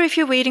matter if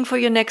you're waiting for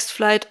your next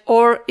flight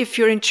or if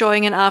you're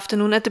enjoying an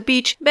afternoon at the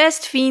beach,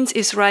 Best Fiends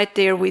is right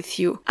there with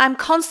you. I'm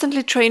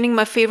constantly training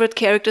my favorite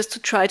characters to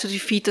try to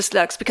defeat the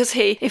slugs because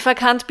hey, if I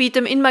can't beat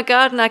them in my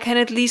garden, I can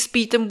at least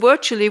beat them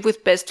virtually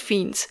with Best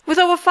Fiends. With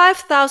over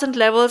 5,000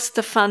 levels,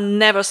 the fun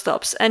never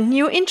stops and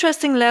new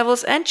interesting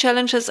levels and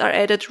challenges are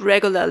added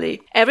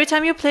regularly. Every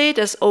time you play,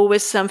 there's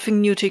always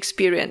something new to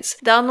experience.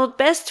 Download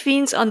Best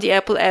Fiends on the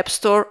Apple App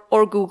Store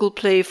or Google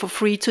Play for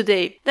free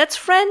today. That's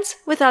friends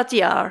without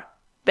the R.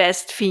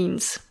 Best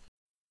Fiends.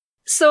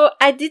 So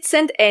I did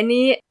send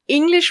Annie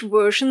English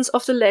versions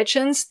of the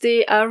legends.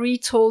 They are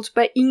retold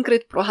by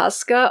Ingrid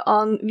Prohaska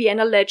on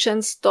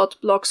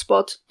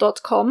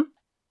viennalegends.blogspot.com.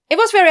 It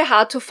was very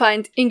hard to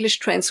find English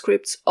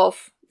transcripts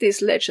of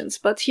these legends,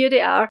 but here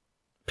they are.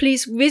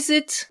 Please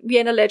visit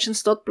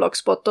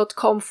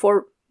viennalegends.blogspot.com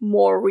for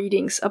more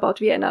readings about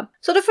Vienna.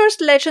 So the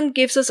first legend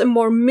gives us a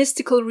more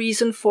mystical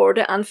reason for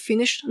the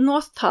unfinished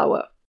North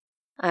Tower.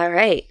 All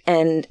right,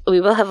 and we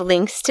will have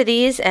links to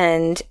these,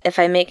 and if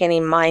I make any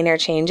minor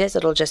changes,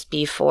 it'll just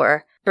be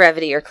for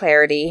brevity or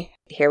clarity.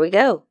 Here we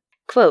go.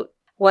 Quote,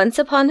 "Once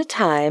upon a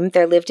time,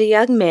 there lived a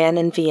young man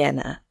in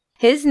Vienna.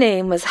 His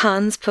name was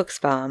Hans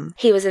Puxbaum.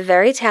 He was a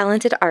very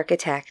talented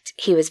architect.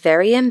 He was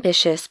very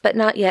ambitious, but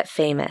not yet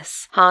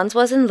famous. Hans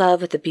was in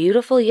love with a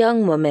beautiful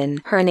young woman.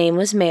 Her name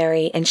was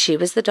Mary, and she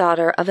was the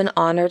daughter of an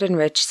honored and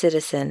rich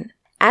citizen.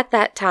 At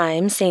that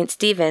time, St.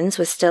 Stephen's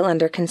was still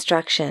under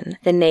construction.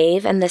 The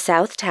nave and the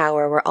south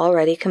tower were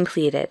already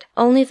completed.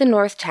 Only the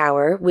north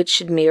tower, which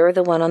should mirror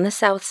the one on the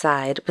south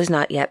side, was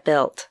not yet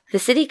built. The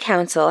city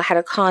council had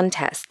a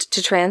contest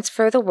to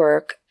transfer the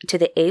work to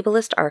the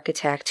ablest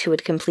architect who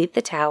would complete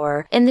the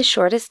tower in the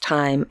shortest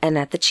time and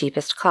at the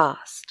cheapest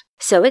cost.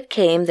 So it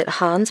came that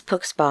Hans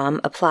Puxbaum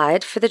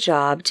applied for the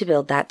job to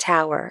build that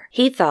tower.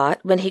 He thought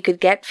when he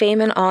could get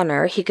fame and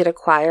honor, he could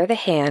acquire the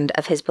hand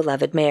of his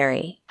beloved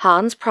Mary.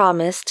 Hans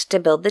promised to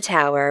build the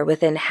tower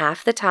within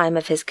half the time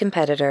of his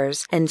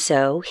competitors, and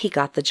so he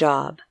got the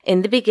job.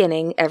 In the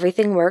beginning,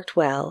 everything worked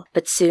well,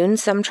 but soon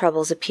some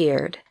troubles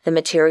appeared. The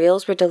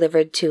materials were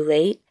delivered too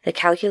late, the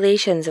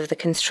calculations of the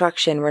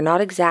construction were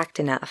not exact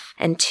enough,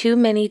 and too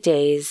many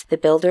days the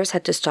builders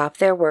had to stop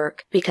their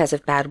work because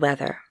of bad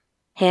weather.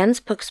 Hans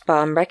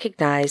Puxbaum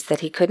recognized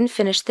that he couldn't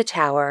finish the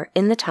tower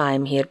in the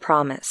time he had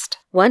promised.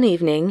 One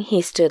evening,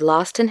 he stood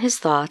lost in his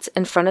thoughts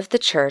in front of the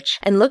church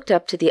and looked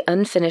up to the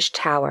unfinished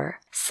tower.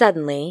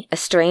 Suddenly, a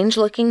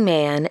strange-looking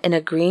man in a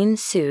green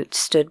suit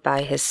stood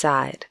by his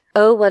side.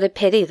 "Oh, what a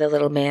pity," the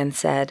little man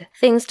said.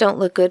 "Things don't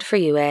look good for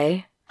you,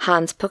 eh?"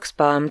 Hans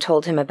Puxbaum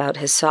told him about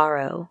his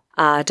sorrow.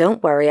 "Ah,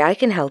 don't worry, I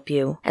can help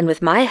you. And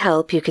with my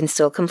help, you can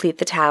still complete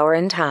the tower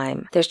in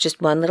time. There's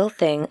just one little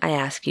thing I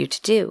ask you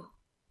to do."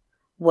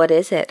 "What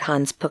is it?"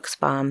 Hans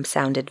Puxbaum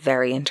sounded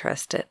very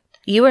interested.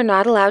 "You are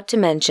not allowed to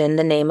mention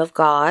the name of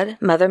God,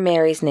 Mother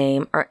Mary's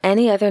name, or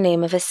any other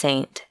name of a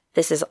saint.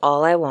 This is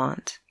all I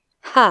want."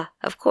 "Ha,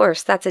 of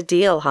course, that's a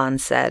deal,"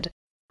 Hans said,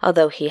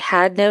 although he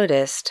had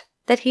noticed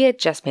that he had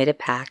just made a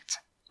pact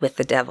with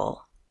the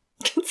devil.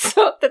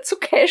 That's so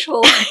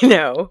casual. I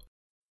know.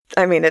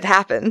 I mean, it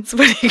happens.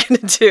 What are you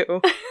going to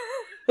do?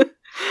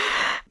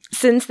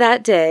 Since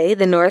that day,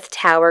 the North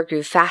Tower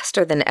grew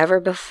faster than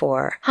ever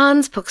before.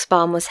 Hans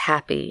Puxbaum was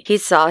happy. He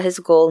saw his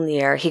goal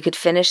near. He could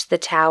finish the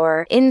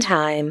tower in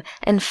time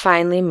and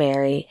finally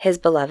marry his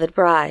beloved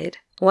bride.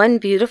 One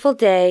beautiful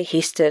day,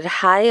 he stood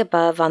high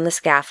above on the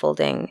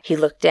scaffolding. He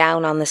looked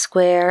down on the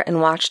square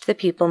and watched the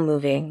people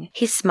moving.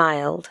 He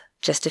smiled.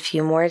 Just a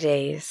few more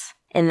days.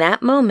 In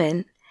that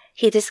moment,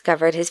 he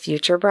discovered his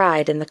future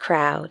bride in the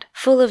crowd.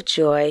 Full of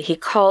joy, he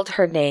called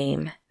her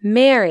name,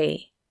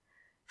 Mary.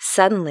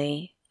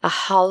 Suddenly, A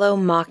hollow,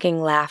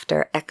 mocking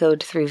laughter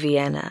echoed through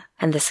Vienna,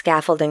 and the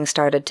scaffolding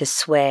started to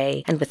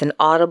sway, and with an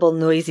audible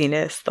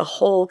noisiness, the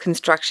whole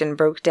construction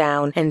broke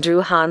down and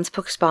drew Hans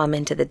Buchsbaum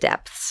into the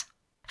depths.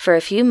 For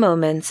a few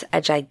moments,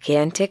 a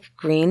gigantic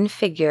green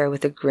figure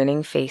with a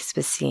grinning face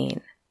was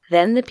seen.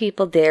 Then the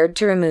people dared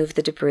to remove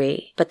the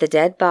debris, but the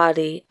dead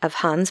body of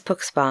Hans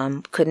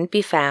Buchsbaum couldn't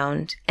be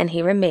found, and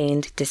he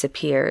remained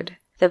disappeared.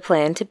 The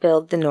plan to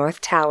build the North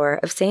Tower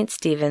of St.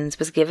 Stephen's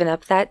was given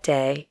up that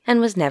day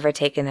and was never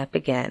taken up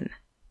again.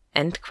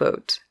 End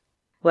quote.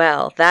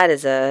 Well, that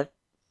is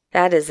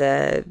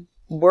a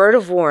word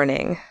of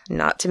warning,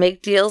 not to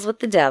make deals with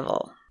the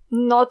devil.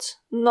 Not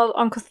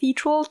on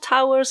cathedral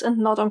towers and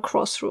not on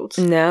crossroads.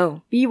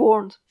 No. Be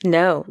warned.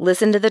 No.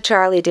 Listen to the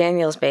Charlie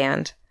Daniels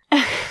Band.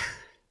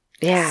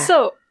 Yeah.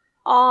 So,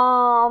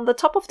 on the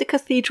top of the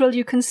cathedral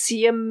you can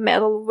see a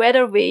metal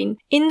weather vane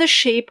in the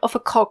shape of a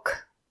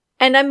cock.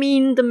 And I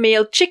mean the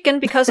male chicken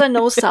because I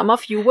know some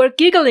of you were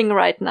giggling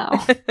right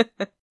now.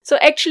 So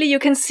actually you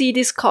can see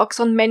these cocks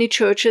on many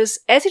churches,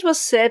 as it was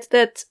said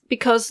that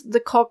because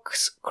the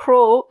cock's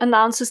crow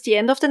announces the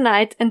end of the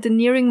night and the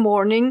nearing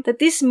morning, that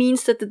this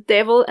means that the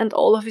devil and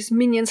all of his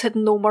minions had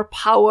no more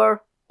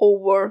power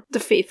over the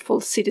faithful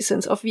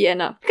citizens of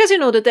Vienna. Because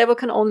the devil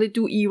can only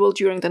do evil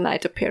during the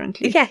night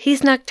apparently. Yeah,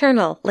 he's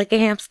nocturnal, like a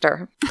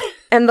hamster.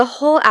 And the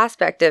whole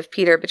aspect of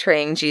Peter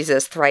betraying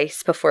Jesus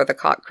thrice before the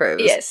cock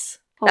crows. Yes.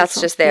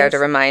 That's just there to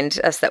remind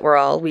us that we're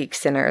all weak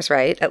sinners,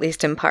 right? At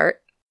least in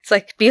part. It's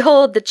like,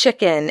 behold the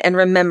chicken, and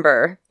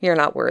remember, you're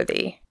not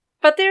worthy.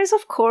 But there is,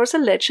 of course, a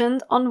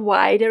legend on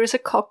why there is a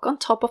cock on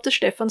top of the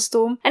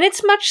Stephansdom, and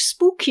it's much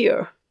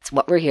spookier. It's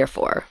what we're here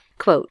for.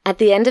 Quote, at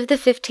the end of the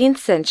 15th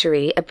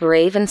century, a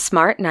brave and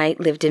smart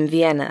knight lived in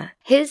Vienna.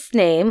 His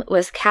name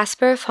was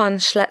Caspar von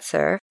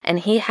Schlesser, and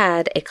he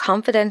had a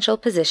confidential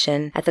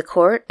position at the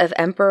court of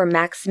Emperor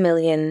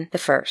Maximilian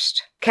I.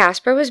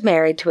 Caspar was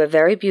married to a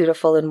very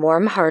beautiful and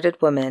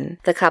warm-hearted woman.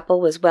 The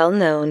couple was well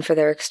known for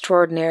their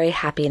extraordinary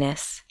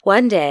happiness.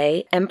 One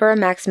day, Emperor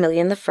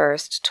Maximilian I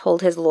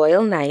told his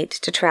loyal knight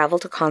to travel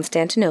to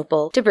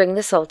Constantinople to bring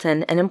the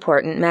Sultan an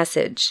important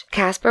message.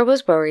 Caspar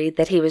was worried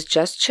that he was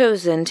just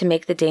chosen to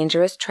make the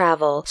dangerous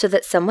travel so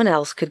that someone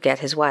else could get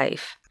his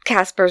wife.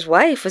 Caspar's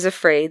wife was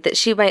afraid that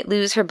she might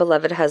lose her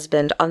beloved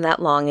husband on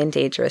that long and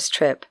dangerous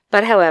trip.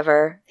 But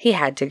however, he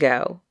had to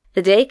go.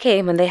 The day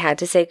came when they had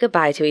to say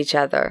goodbye to each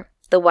other.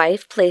 The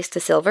wife placed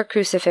a silver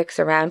crucifix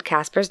around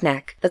Caspar's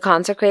neck. The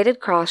consecrated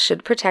cross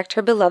should protect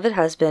her beloved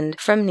husband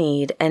from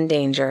need and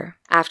danger.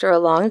 After a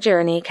long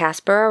journey,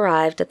 Caspar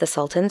arrived at the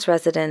Sultan's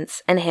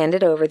residence and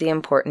handed over the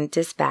important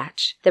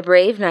dispatch. The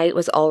brave knight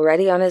was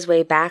already on his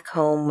way back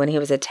home when he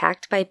was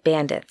attacked by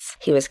bandits.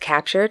 He was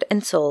captured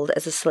and sold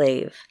as a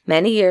slave.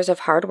 Many years of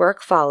hard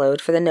work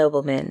followed for the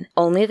nobleman.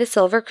 Only the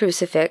silver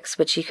crucifix,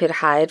 which he could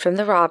hide from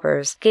the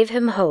robbers, gave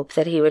him hope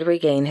that he would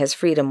regain his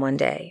freedom one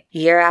day.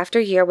 Year after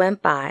year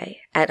went by.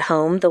 At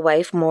home, the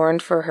wife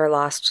mourned for her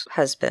lost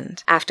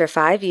husband. After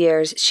 5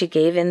 years, she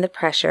gave in the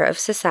pressure of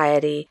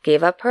society,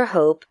 gave up her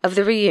hope of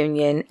the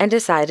reunion, and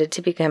decided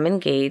to become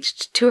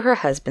engaged to her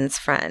husband's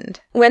friend.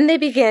 When they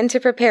began to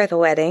prepare the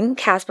wedding,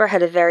 Caspar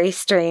had a very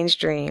strange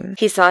dream.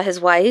 He saw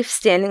his wife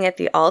standing at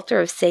the altar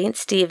of St.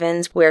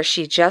 Stephen's, where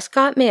she just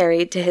got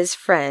married to his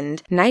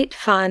friend, Knight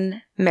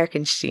von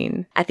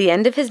Merkenstein. At the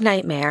end of his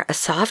nightmare, a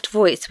soft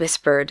voice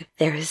whispered,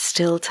 "There is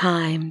still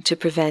time to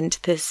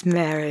prevent this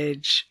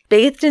marriage."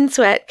 Bathed in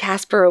sweat,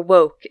 Caspar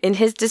awoke. In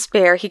his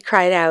despair, he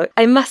cried out,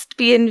 "I must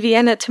be in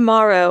Vienna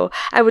tomorrow.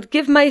 I would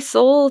give my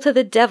soul to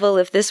the devil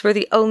if this were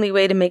the only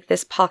way to make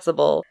this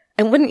possible."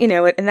 And wouldn't you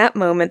know it, in that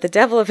moment, the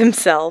devil of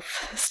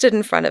himself stood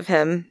in front of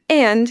him,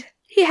 and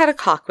he had a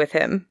cock with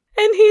him.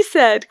 And he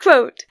said,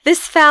 quote, "This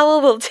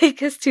fowl will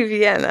take us to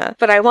Vienna,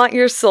 but I want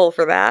your soul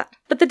for that."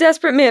 But the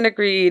desperate man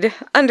agreed,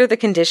 under the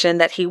condition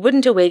that he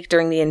wouldn't awake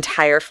during the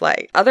entire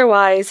flight.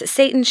 Otherwise,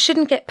 Satan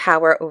shouldn't get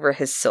power over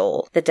his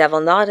soul. The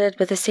devil nodded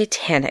with a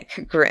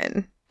satanic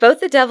grin. Both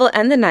the devil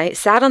and the knight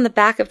sat on the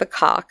back of the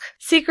cock.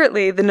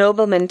 Secretly, the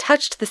nobleman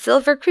touched the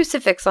silver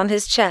crucifix on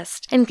his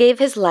chest and gave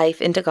his life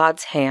into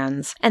God's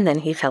hands, and then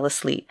he fell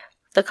asleep.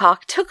 The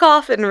cock took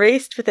off and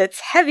raced with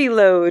its heavy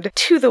load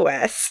to the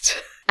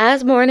west.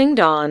 As morning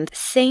dawned,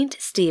 St.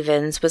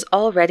 Stephen's was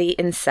already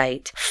in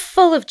sight.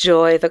 Full of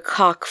joy, the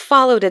cock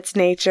followed its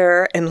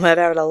nature and let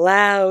out a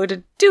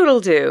loud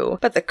doodle-doo.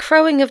 But the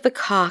crowing of the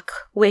cock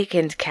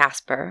wakened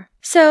Caspar.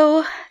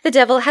 So the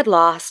devil had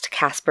lost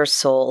Caspar's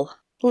soul.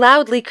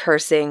 Loudly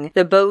cursing,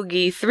 the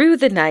bogey threw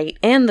the knight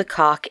and the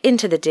cock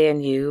into the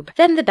Danube.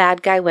 Then the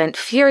bad guy went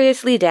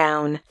furiously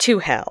down to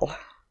hell.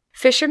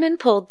 Fishermen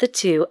pulled the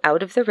two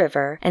out of the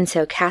river, and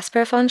so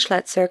Caspar von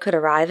Schlesser could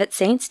arrive at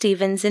St.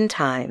 Stephen's in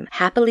time.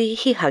 Happily,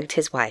 he hugged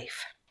his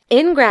wife.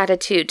 In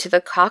gratitude to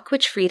the cock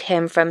which freed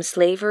him from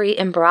slavery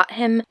and brought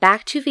him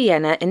back to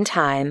Vienna in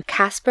time,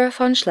 Caspar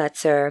von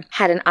Schlesser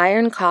had an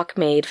iron cock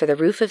made for the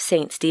roof of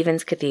St.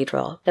 Stephen's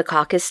Cathedral. The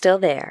cock is still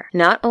there,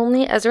 not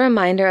only as a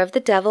reminder of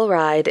the devil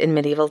ride in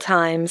medieval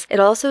times,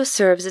 it also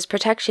serves as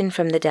protection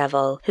from the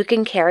devil, who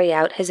can carry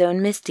out his own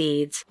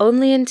misdeeds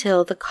only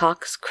until the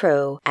cocks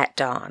crow at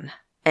dawn.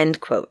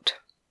 End quote.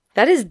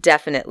 That is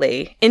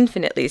definitely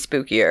infinitely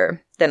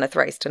spookier than a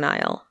thrice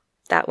denial.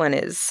 That one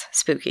is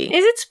spooky.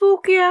 Is it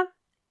spookier?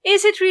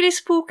 Is it really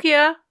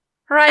spookier?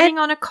 Riding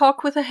on a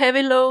cock with a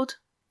heavy load?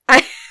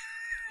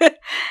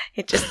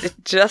 It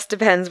just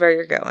depends where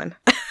you're going.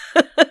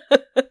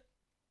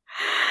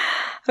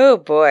 Oh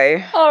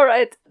boy.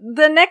 Alright,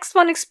 the next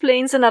one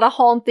explains another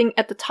haunting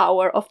at the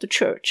tower of the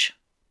church.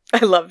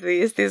 I love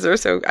these.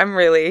 I'm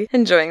really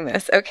enjoying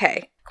this.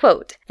 Okay.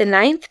 Quote, the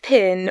 9th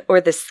pin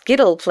or the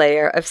skittle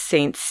player of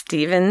St.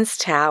 Stephen's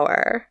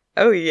Tower.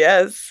 Oh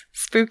yes,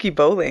 spooky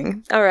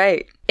bowling. All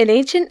right. In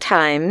ancient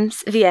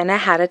times, Vienna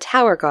had a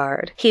tower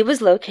guard. He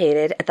was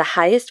located at the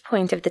highest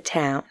point of the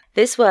town.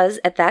 This was,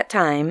 at that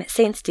time,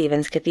 St.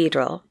 Stephen's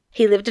Cathedral.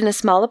 He lived in a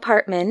small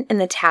apartment in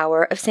the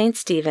Tower of St.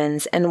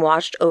 Stephen's and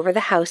watched over the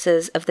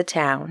houses of the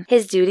town.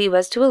 His duty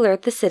was to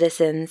alert the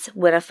citizens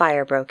when a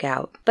fire broke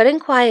out. But in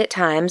quiet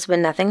times,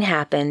 when nothing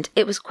happened,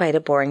 it was quite a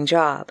boring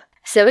job.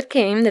 So it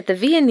came that the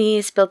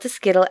Viennese built a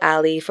skittle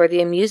alley for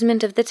the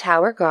amusement of the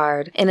tower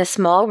guard in a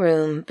small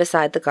room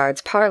beside the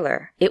guard's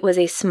parlor. It was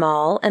a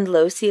small and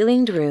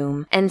low-ceilinged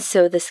room, and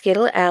so the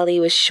skittle alley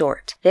was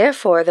short.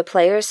 Therefore, the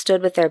players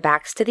stood with their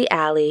backs to the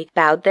alley,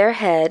 bowed their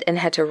head, and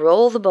had to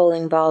roll the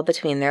bowling ball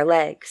between their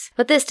legs.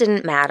 But this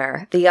didn't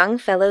matter. The young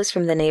fellows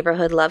from the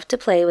neighborhood loved to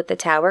play with the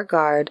tower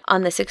guard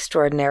on this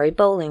extraordinary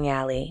bowling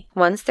alley.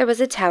 Once there was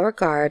a tower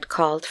guard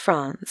called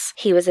Franz.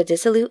 He was a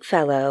dissolute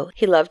fellow.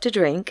 He loved to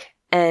drink,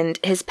 and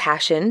his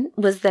passion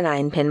was the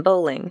 9-pin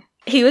bowling.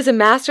 He was a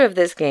master of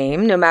this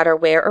game, no matter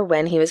where or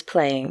when he was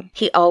playing.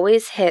 He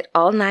always hit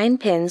all 9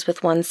 pins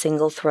with one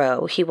single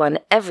throw. He won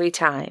every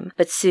time.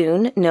 But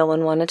soon, no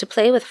one wanted to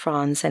play with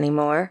Franz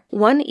anymore.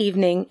 One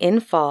evening in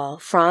fall,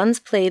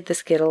 Franz played the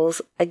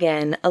skittles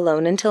again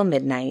alone until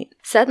midnight.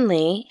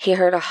 Suddenly, he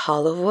heard a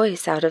hollow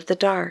voice out of the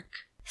dark.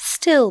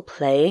 Still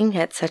playing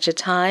at such a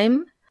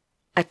time?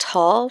 A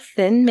tall,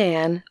 thin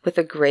man with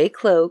a gray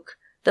cloak,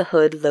 the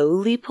hood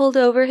lowly pulled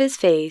over his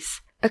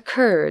face,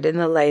 occurred in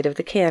the light of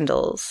the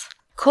candles.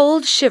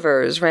 Cold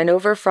shivers ran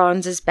over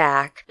Franz's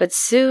back, but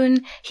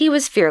soon he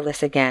was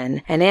fearless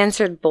again, and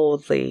answered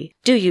boldly,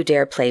 "Do you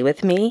dare play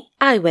with me?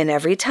 I win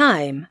every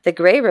time." The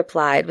gray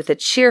replied with a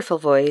cheerful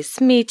voice,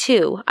 "Me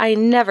too, I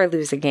never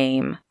lose a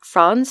game."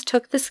 Franz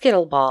took the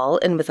skittle ball,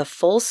 and with a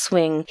full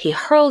swing, he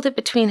hurled it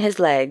between his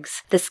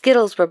legs. The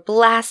skittles were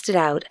blasted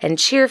out, and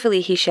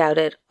cheerfully he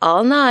shouted,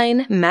 "All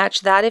 9,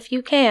 match that if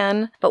you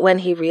can." But when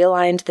he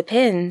realigned the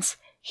pins,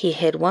 he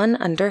hid one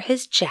under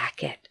his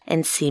jacket,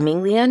 and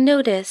seemingly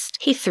unnoticed,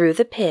 he threw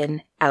the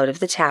pin out of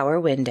the tower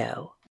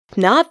window.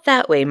 "Not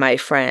that way, my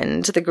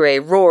friend," the gray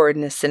roared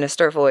in a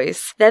sinister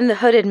voice. Then the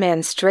hooded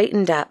man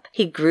straightened up.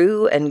 He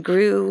grew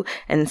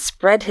and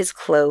spread his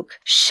cloak.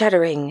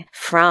 Shuddering,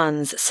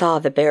 Franz saw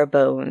the bare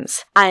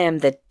bones. "I am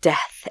the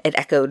death," it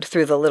echoed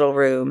through the little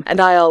room, "and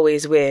I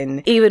always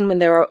win. Even when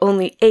there are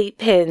only 8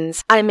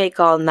 pins, I make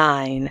all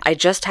 9. I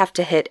just have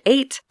to hit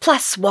 8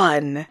 plus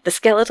 1. The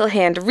skeletal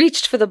hand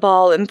reached for the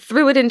ball and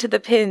threw it into the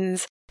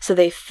pins. So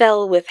they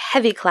fell with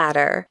heavy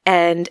clatter,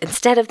 and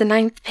instead of the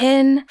 9th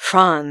pin,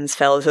 Franz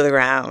fell to the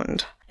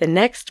ground. The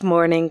next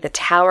morning, the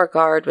tower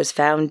guard was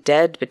found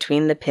dead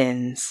between the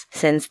pins.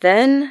 Since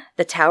then,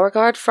 the tower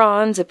guard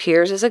Franz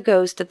appears as a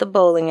ghost at the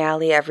bowling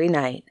alley every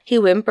night. He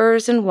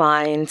whimpers and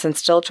whines and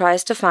still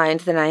tries to find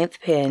the 9th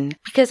pin,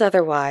 because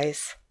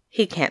otherwise,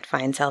 he can't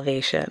find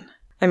salvation.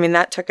 I mean,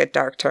 that took a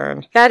dark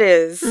turn. That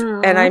is,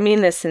 and I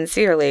mean this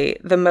sincerely,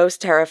 the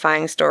most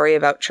terrifying story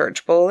about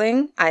church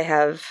bowling I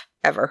have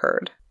ever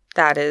heard.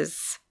 That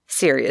is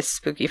serious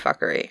spooky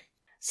fuckery.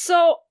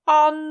 So,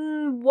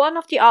 on one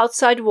of the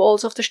outside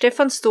walls of the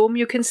Stephansdom,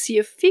 you can see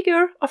a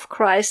figure of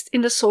Christ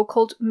in the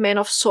so-called Man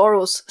of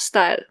Sorrows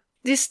style.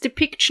 This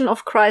depiction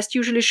of Christ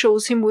usually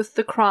shows him with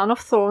the crown of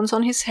thorns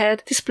on his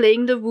head,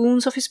 displaying the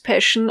wounds of his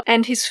passion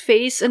and his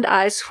face and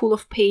eyes full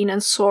of pain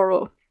and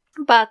sorrow.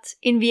 But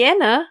in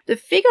Vienna, the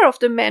figure of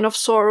the Man of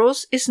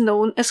Sorrows is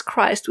known as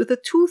Christ with a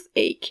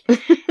toothache.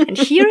 And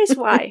here is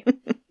why.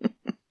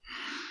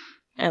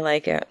 I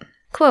like it.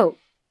 Quote,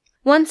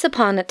 "Once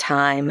upon a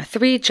time,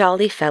 3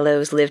 jolly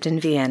fellows lived in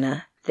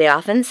Vienna. They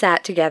often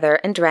sat together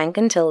and drank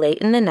until late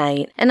in the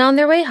night, and on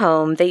their way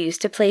home they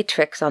used to play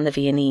tricks on the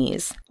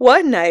Viennese.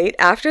 One night,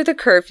 after the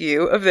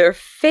curfew of their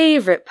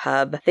favorite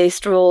pub, they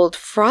strolled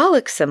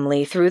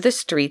frolicsomely through the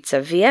streets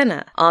of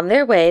Vienna. On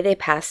their way, they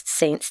passed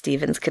St.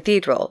 Stephen's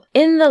Cathedral.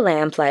 In the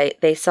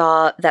lamplight, they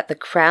saw that the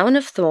crown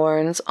of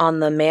thorns on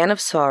the Man of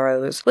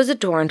Sorrows was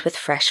adorned with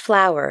fresh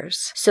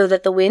flowers. So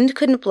that the wind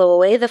couldn't blow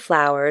away the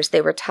flowers,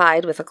 they were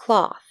tied with a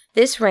cloth.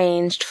 This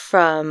ranged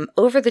from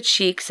over the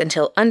cheeks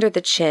until under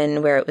the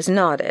chin where it was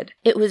knotted.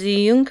 It was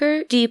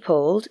Junker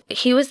Diepold,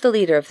 he was the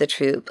leader of the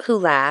troop, who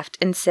laughed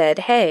and said,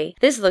 'Hey,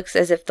 this looks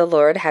as if the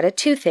Lord had a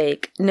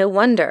toothache. No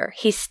wonder,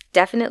 he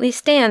definitely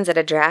stands at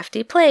a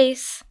drafty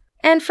place.'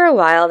 And for a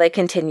while they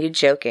continued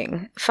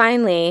joking.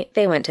 Finally,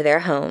 they went to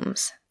their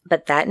homes.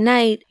 But that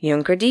night,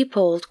 Junker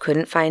Diepold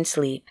couldn't find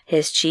sleep.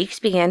 His cheeks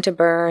began to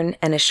burn,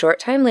 and a short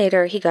time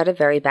later, he got a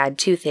very bad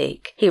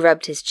toothache. He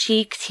rubbed his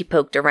cheeks, he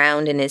poked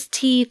around in his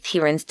teeth, he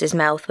rinsed his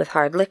mouth with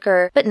hard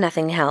liquor, but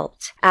nothing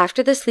helped.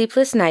 After the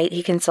sleepless night,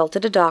 he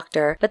consulted a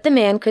doctor, but the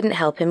man couldn't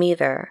help him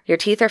either. Your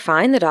teeth are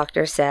fine, the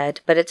doctor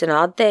said, but it's an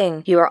odd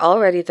thing. You are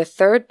already the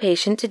third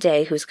patient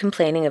today who's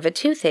complaining of a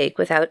toothache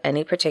without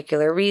any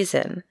particular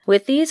reason.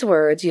 With these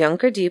words,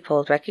 Junker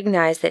Diepold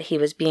recognized that he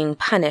was being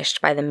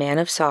punished by the man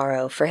of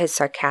sorrow for his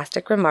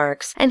sarcastic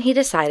remarks, and he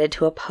decided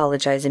to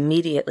apologize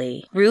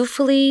immediately.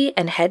 Ruefully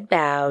and head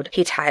bowed,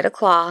 he tied a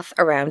cloth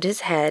around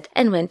his head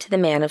and went to the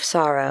man of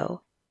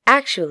sorrow.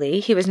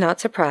 Actually, he was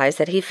not surprised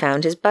that he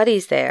found his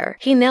buddies there.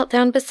 He knelt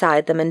down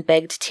beside them and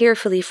begged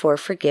tearfully for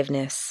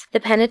forgiveness.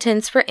 The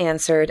penitents were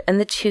answered, and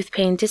the tooth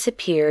pain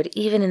disappeared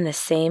even in the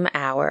same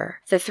hour.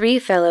 The three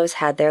fellows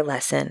had their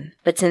lesson.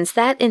 But since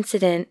that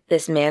incident,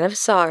 this man of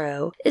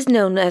sorrow is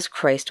known as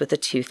Christ with a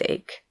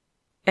toothache.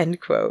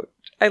 End quote.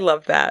 I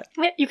love that.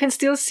 Yeah, you can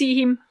still see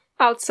him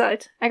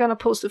outside. I'm gonna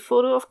post a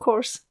photo, of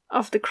course,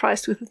 of the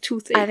Christ with a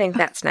toothache. I think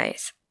that's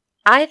nice.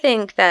 I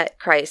think that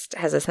Christ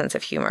has a sense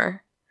of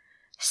humor.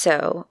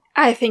 So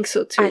I think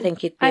so too. I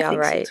think he'd be all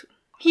right. So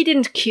he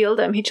didn't kill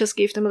them, he just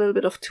gave them a little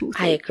bit of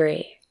toothache. I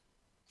agree.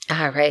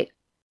 All right.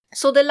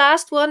 So the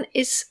last one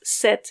is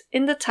set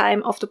in the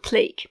time of the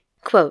plague.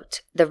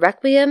 Quote, The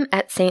Requiem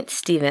at St.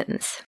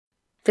 Stephen's.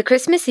 The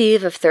Christmas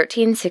Eve of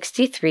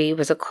 1363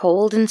 was a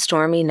cold and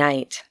stormy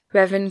night.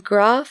 Reverend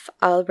Graf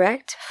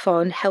Albrecht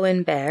von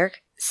Hohenberg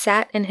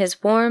sat in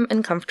his warm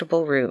and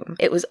comfortable room.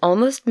 It was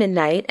almost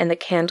midnight, and the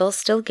candles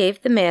still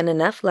gave the man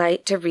enough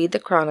light to read the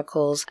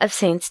chronicles of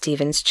St.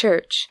 Stephen's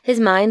Church. His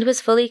mind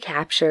was fully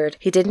captured.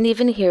 He didn't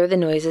even hear the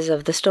noises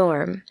of the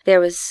storm. There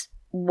was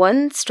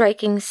one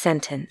striking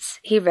sentence.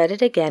 He read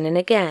it again and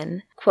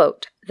again.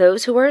 Quote,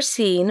 Those who are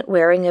seen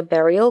wearing a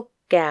burial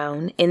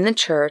gown in the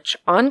church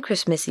on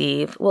Christmas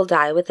Eve will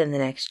die within the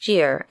next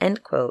year.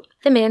 End quote.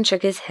 The man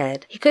shook his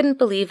head. He couldn't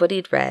believe what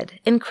he'd read.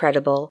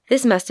 Incredible.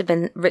 This must have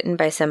been written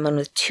by someone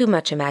with too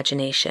much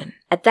imagination.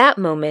 At that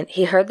moment,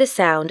 he heard the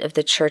sound of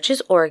the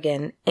church's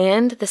organ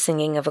and the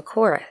singing of a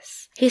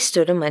chorus. He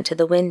stood and went to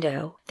the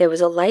window. There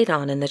was a light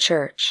on in the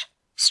church.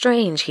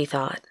 Strange, he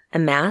thought. A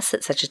mass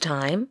at such a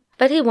time?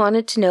 But he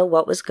wanted to know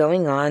what was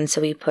going on,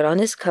 so he put on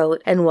his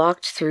coat and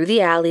walked through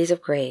the alleys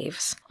of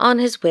graves. On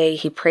his way,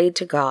 he prayed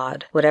to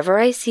God, Whatever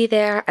I see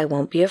there, I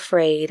won't be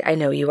afraid. I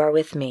know you are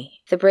with me.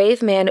 The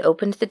brave man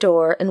opened the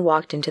door and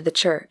walked into the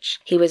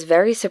church. He was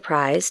very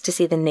surprised to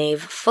see the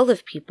nave full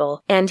of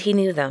people, and he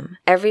knew them.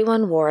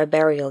 Everyone wore a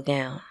burial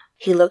gown.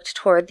 He looked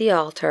toward the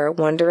altar,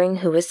 wondering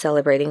who was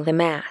celebrating the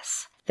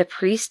Mass. The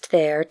priest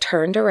there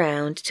turned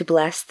around to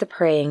bless the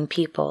praying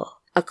people.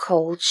 A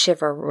cold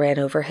shiver ran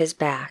over his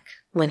back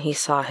when he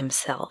saw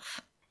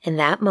himself. In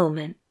that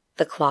moment,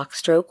 the clock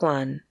struck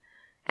 1,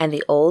 and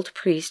the old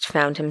priest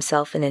found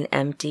himself in an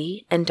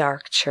empty and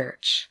dark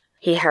church.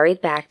 He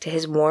hurried back to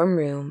his warm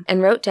room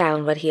and wrote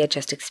down what he had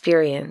just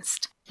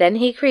experienced. Then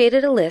he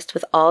created a list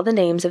with all the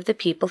names of the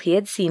people he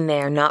had seen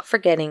there, not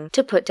forgetting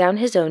to put down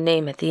his own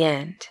name at the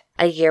end.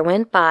 A year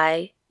went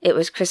by. It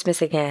was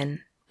Christmas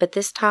again. But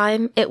this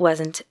time, it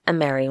wasn't a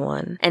merry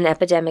one. An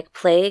epidemic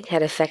plague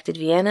had affected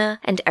Vienna,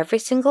 and every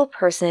single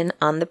person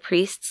on the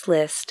priest's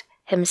list,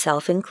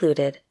 himself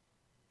included,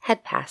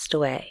 had passed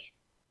away.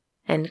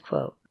 End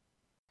quote.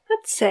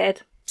 That's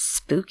sad.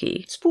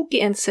 Spooky.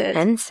 Spooky and sad.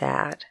 And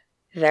sad.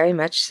 Very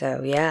much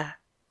so, yeah.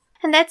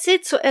 And that's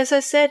it. So as I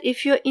said,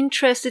 if you're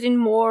interested in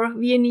more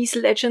Viennese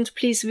legend,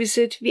 please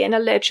visit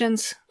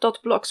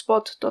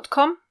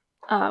viennalegends.blogspot.com.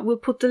 We'll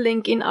put the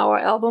link in our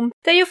album.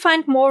 There you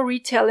find more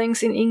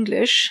retellings in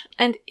English.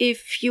 And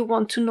if you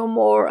want to know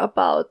more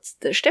about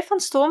the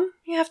Stephansdom,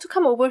 you have to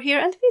come over here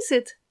and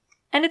visit.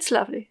 And it's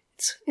lovely.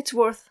 It's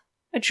worth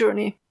a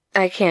journey.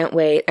 I can't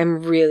wait.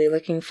 I'm really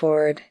looking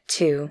forward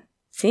to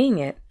seeing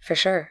it, for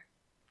sure.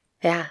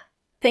 Yeah.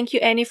 Thank you,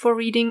 Annie, for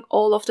reading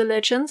all of the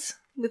legends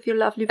with your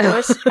lovely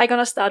voice. I'm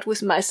gonna start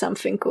with my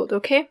something good,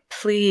 okay?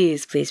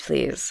 Please, please,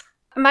 please.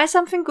 My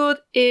something good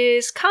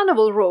is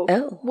Carnival Row.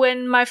 Oh.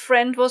 When my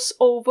friend was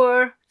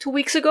over 2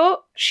 weeks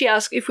ago, she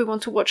asked if we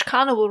want to watch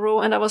Carnival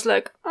Row, and I was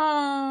like,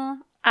 I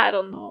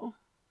don't know.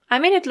 I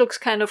mean, it looks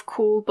kind of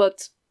cool,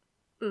 but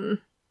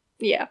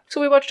yeah.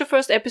 So we watched the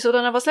first episode,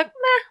 and I was like,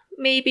 meh,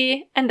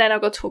 maybe, and then I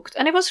got hooked.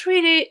 And it was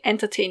really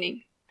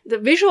entertaining. The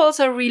visuals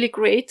are really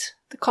great.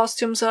 The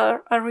costumes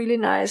are really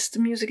nice. The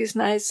music is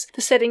nice.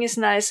 The setting is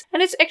nice.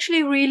 And it's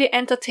actually really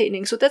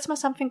entertaining. So that's my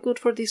something good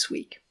for this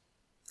week.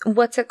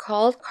 What's it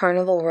called?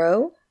 Carnival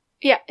Row?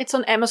 Yeah, it's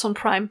on Amazon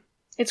Prime.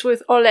 It's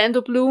with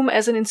Orlando Bloom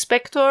as an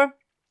inspector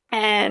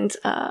and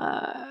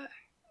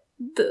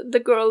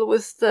the girl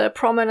with the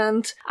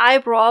prominent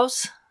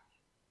eyebrows,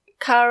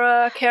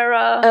 Cara.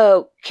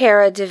 Oh,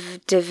 Cara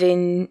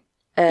Delevingne.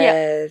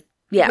 Yeah.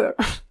 Yeah.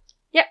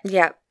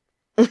 Yeah.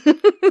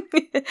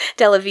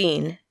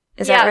 Delevingne.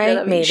 Is that right?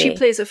 Delevingne. Maybe. She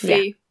plays a fae,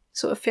 Yeah.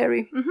 so a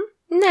fairy.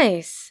 Mm-hmm.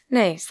 Nice.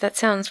 Nice. That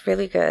sounds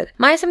really good.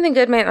 My something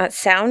good might not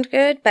sound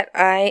good, but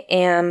I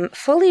am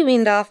fully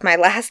weaned off my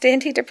last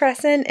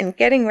antidepressant and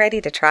getting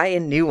ready to try a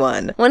new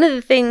one. One of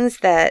the things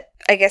that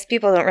I guess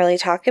people don't really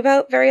talk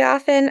about very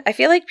often. I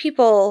feel like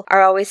people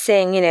are always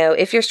saying,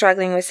 if you're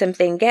struggling with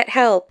something, get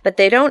help, but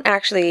they don't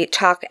actually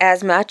talk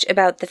as much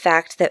about the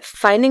fact that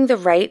finding the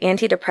right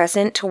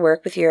antidepressant to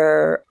work with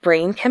your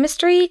brain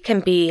chemistry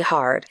can be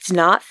hard. It's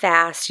not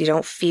fast. You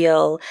don't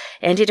feel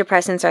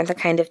antidepressants aren't the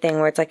kind of thing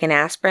where it's like an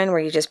aspirin where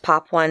you just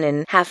pop one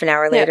and half an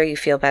hour later you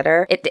feel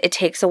better. It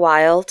takes a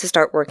while to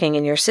start working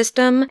in your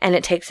system, and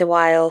it takes a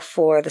while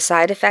for the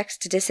side effects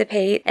to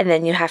dissipate, and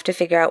then you have to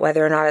figure out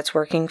whether or not it's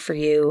working for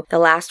you. The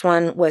last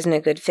one wasn't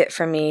a good fit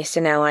for me, so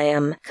now I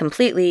am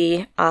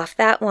completely off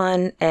that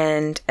one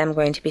and I'm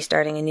going to be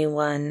starting a new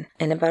one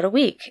in about a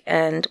week,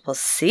 and we'll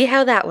see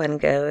how that one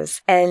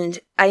goes. And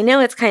I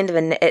know it's kind of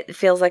it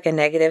feels like a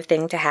negative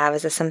thing to have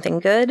as a something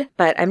good,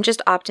 but I'm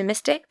just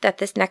optimistic that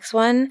this next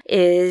one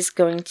is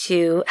going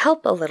to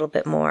help a little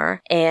bit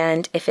more.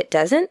 And if it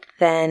doesn't,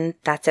 then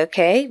that's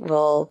okay.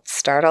 We'll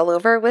start all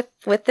over with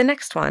the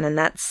next one, and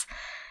that's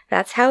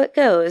how it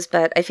goes,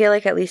 but I feel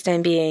like at least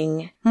I'm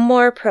being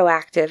more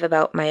proactive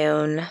about my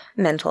own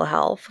mental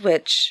health,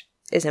 which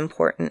is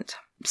important.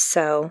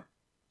 So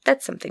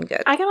that's something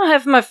good. I gotta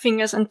have my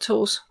fingers and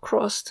toes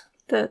crossed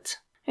that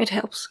it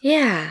helps.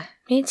 Yeah,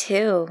 me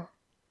too.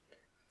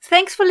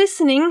 Thanks for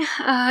listening.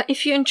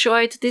 If you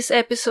enjoyed this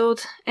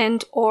episode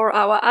and or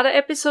our other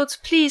episodes,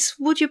 please,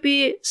 would you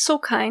be so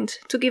kind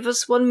to give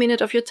us 1 minute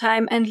of your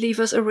time and leave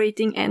us a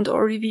rating and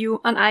or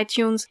review on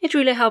iTunes? It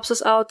really helps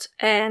us out,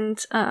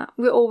 and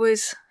we're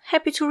always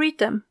happy to read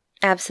them.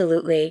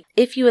 Absolutely.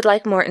 If you would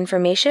like more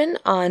information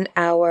on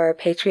our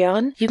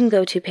Patreon, you can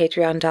go to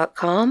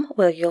patreon.com,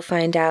 where you'll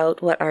find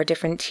out what our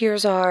different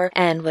tiers are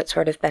and what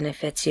sort of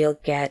benefits you'll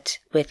get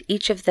with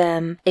each of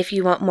them. If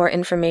you want more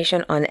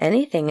information on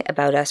anything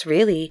about us,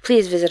 really,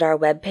 please visit our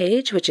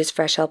webpage, which is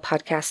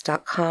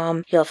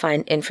freshhellpodcast.com. You'll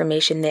find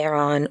information there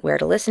on where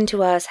to listen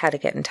to us, how to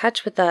get in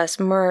touch with us,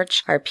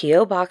 merch, our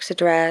P.O. box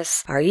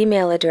address, our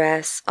email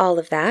address, all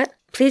of that.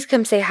 Please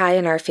come say hi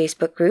in our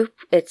Facebook group.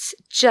 It's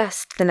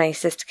just the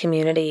nicest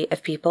community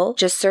of people.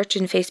 Just search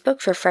in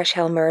Facebook for Fresh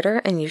Hell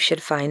Murder and you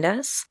should find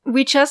us.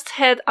 We just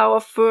had our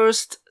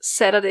first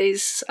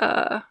Saturday's,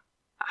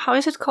 how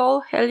is it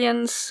called?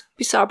 Hellions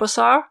Bizarre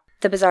Bazaar?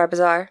 The Bizarre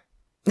Bazaar.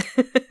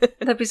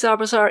 The Bizarre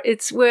Bazaar.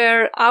 It's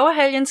where our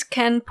Hellions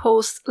can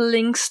post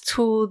links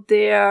to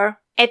their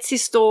Etsy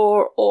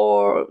store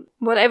or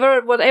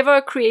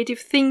whatever creative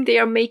thing they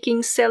are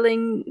making,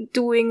 selling,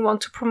 doing,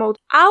 want to promote.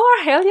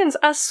 Our Hellions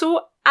are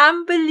so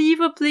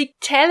unbelievably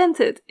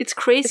talented. It's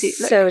crazy.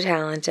 So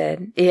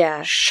talented.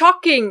 Yeah.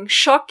 Shocking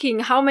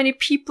how many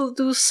people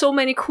do so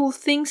many cool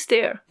things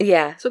there.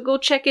 Yeah. So go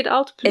check it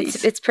out,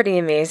 please. It's pretty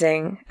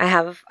amazing. I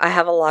have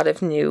a lot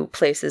of new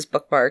places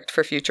bookmarked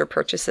for future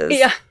purchases.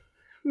 Yeah.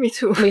 Me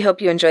too. We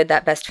hope you enjoyed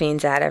that Best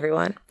Fiends ad,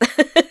 everyone.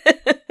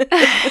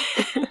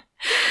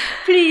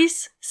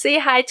 Please say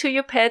hi to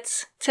your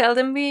pets. Tell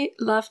them we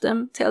love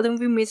them. Tell them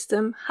we miss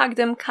them. Hug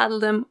them, cuddle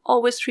them.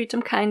 Always treat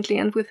them kindly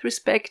and with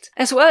respect.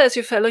 As well as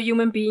your fellow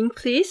human being,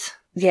 please.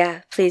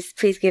 Yeah, please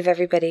give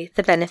everybody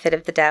the benefit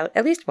of the doubt,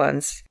 at least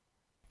once.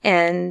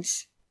 And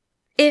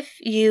if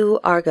you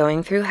are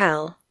going through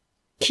hell,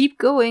 keep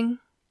going.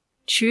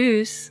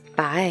 Tschüss.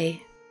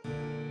 Bye.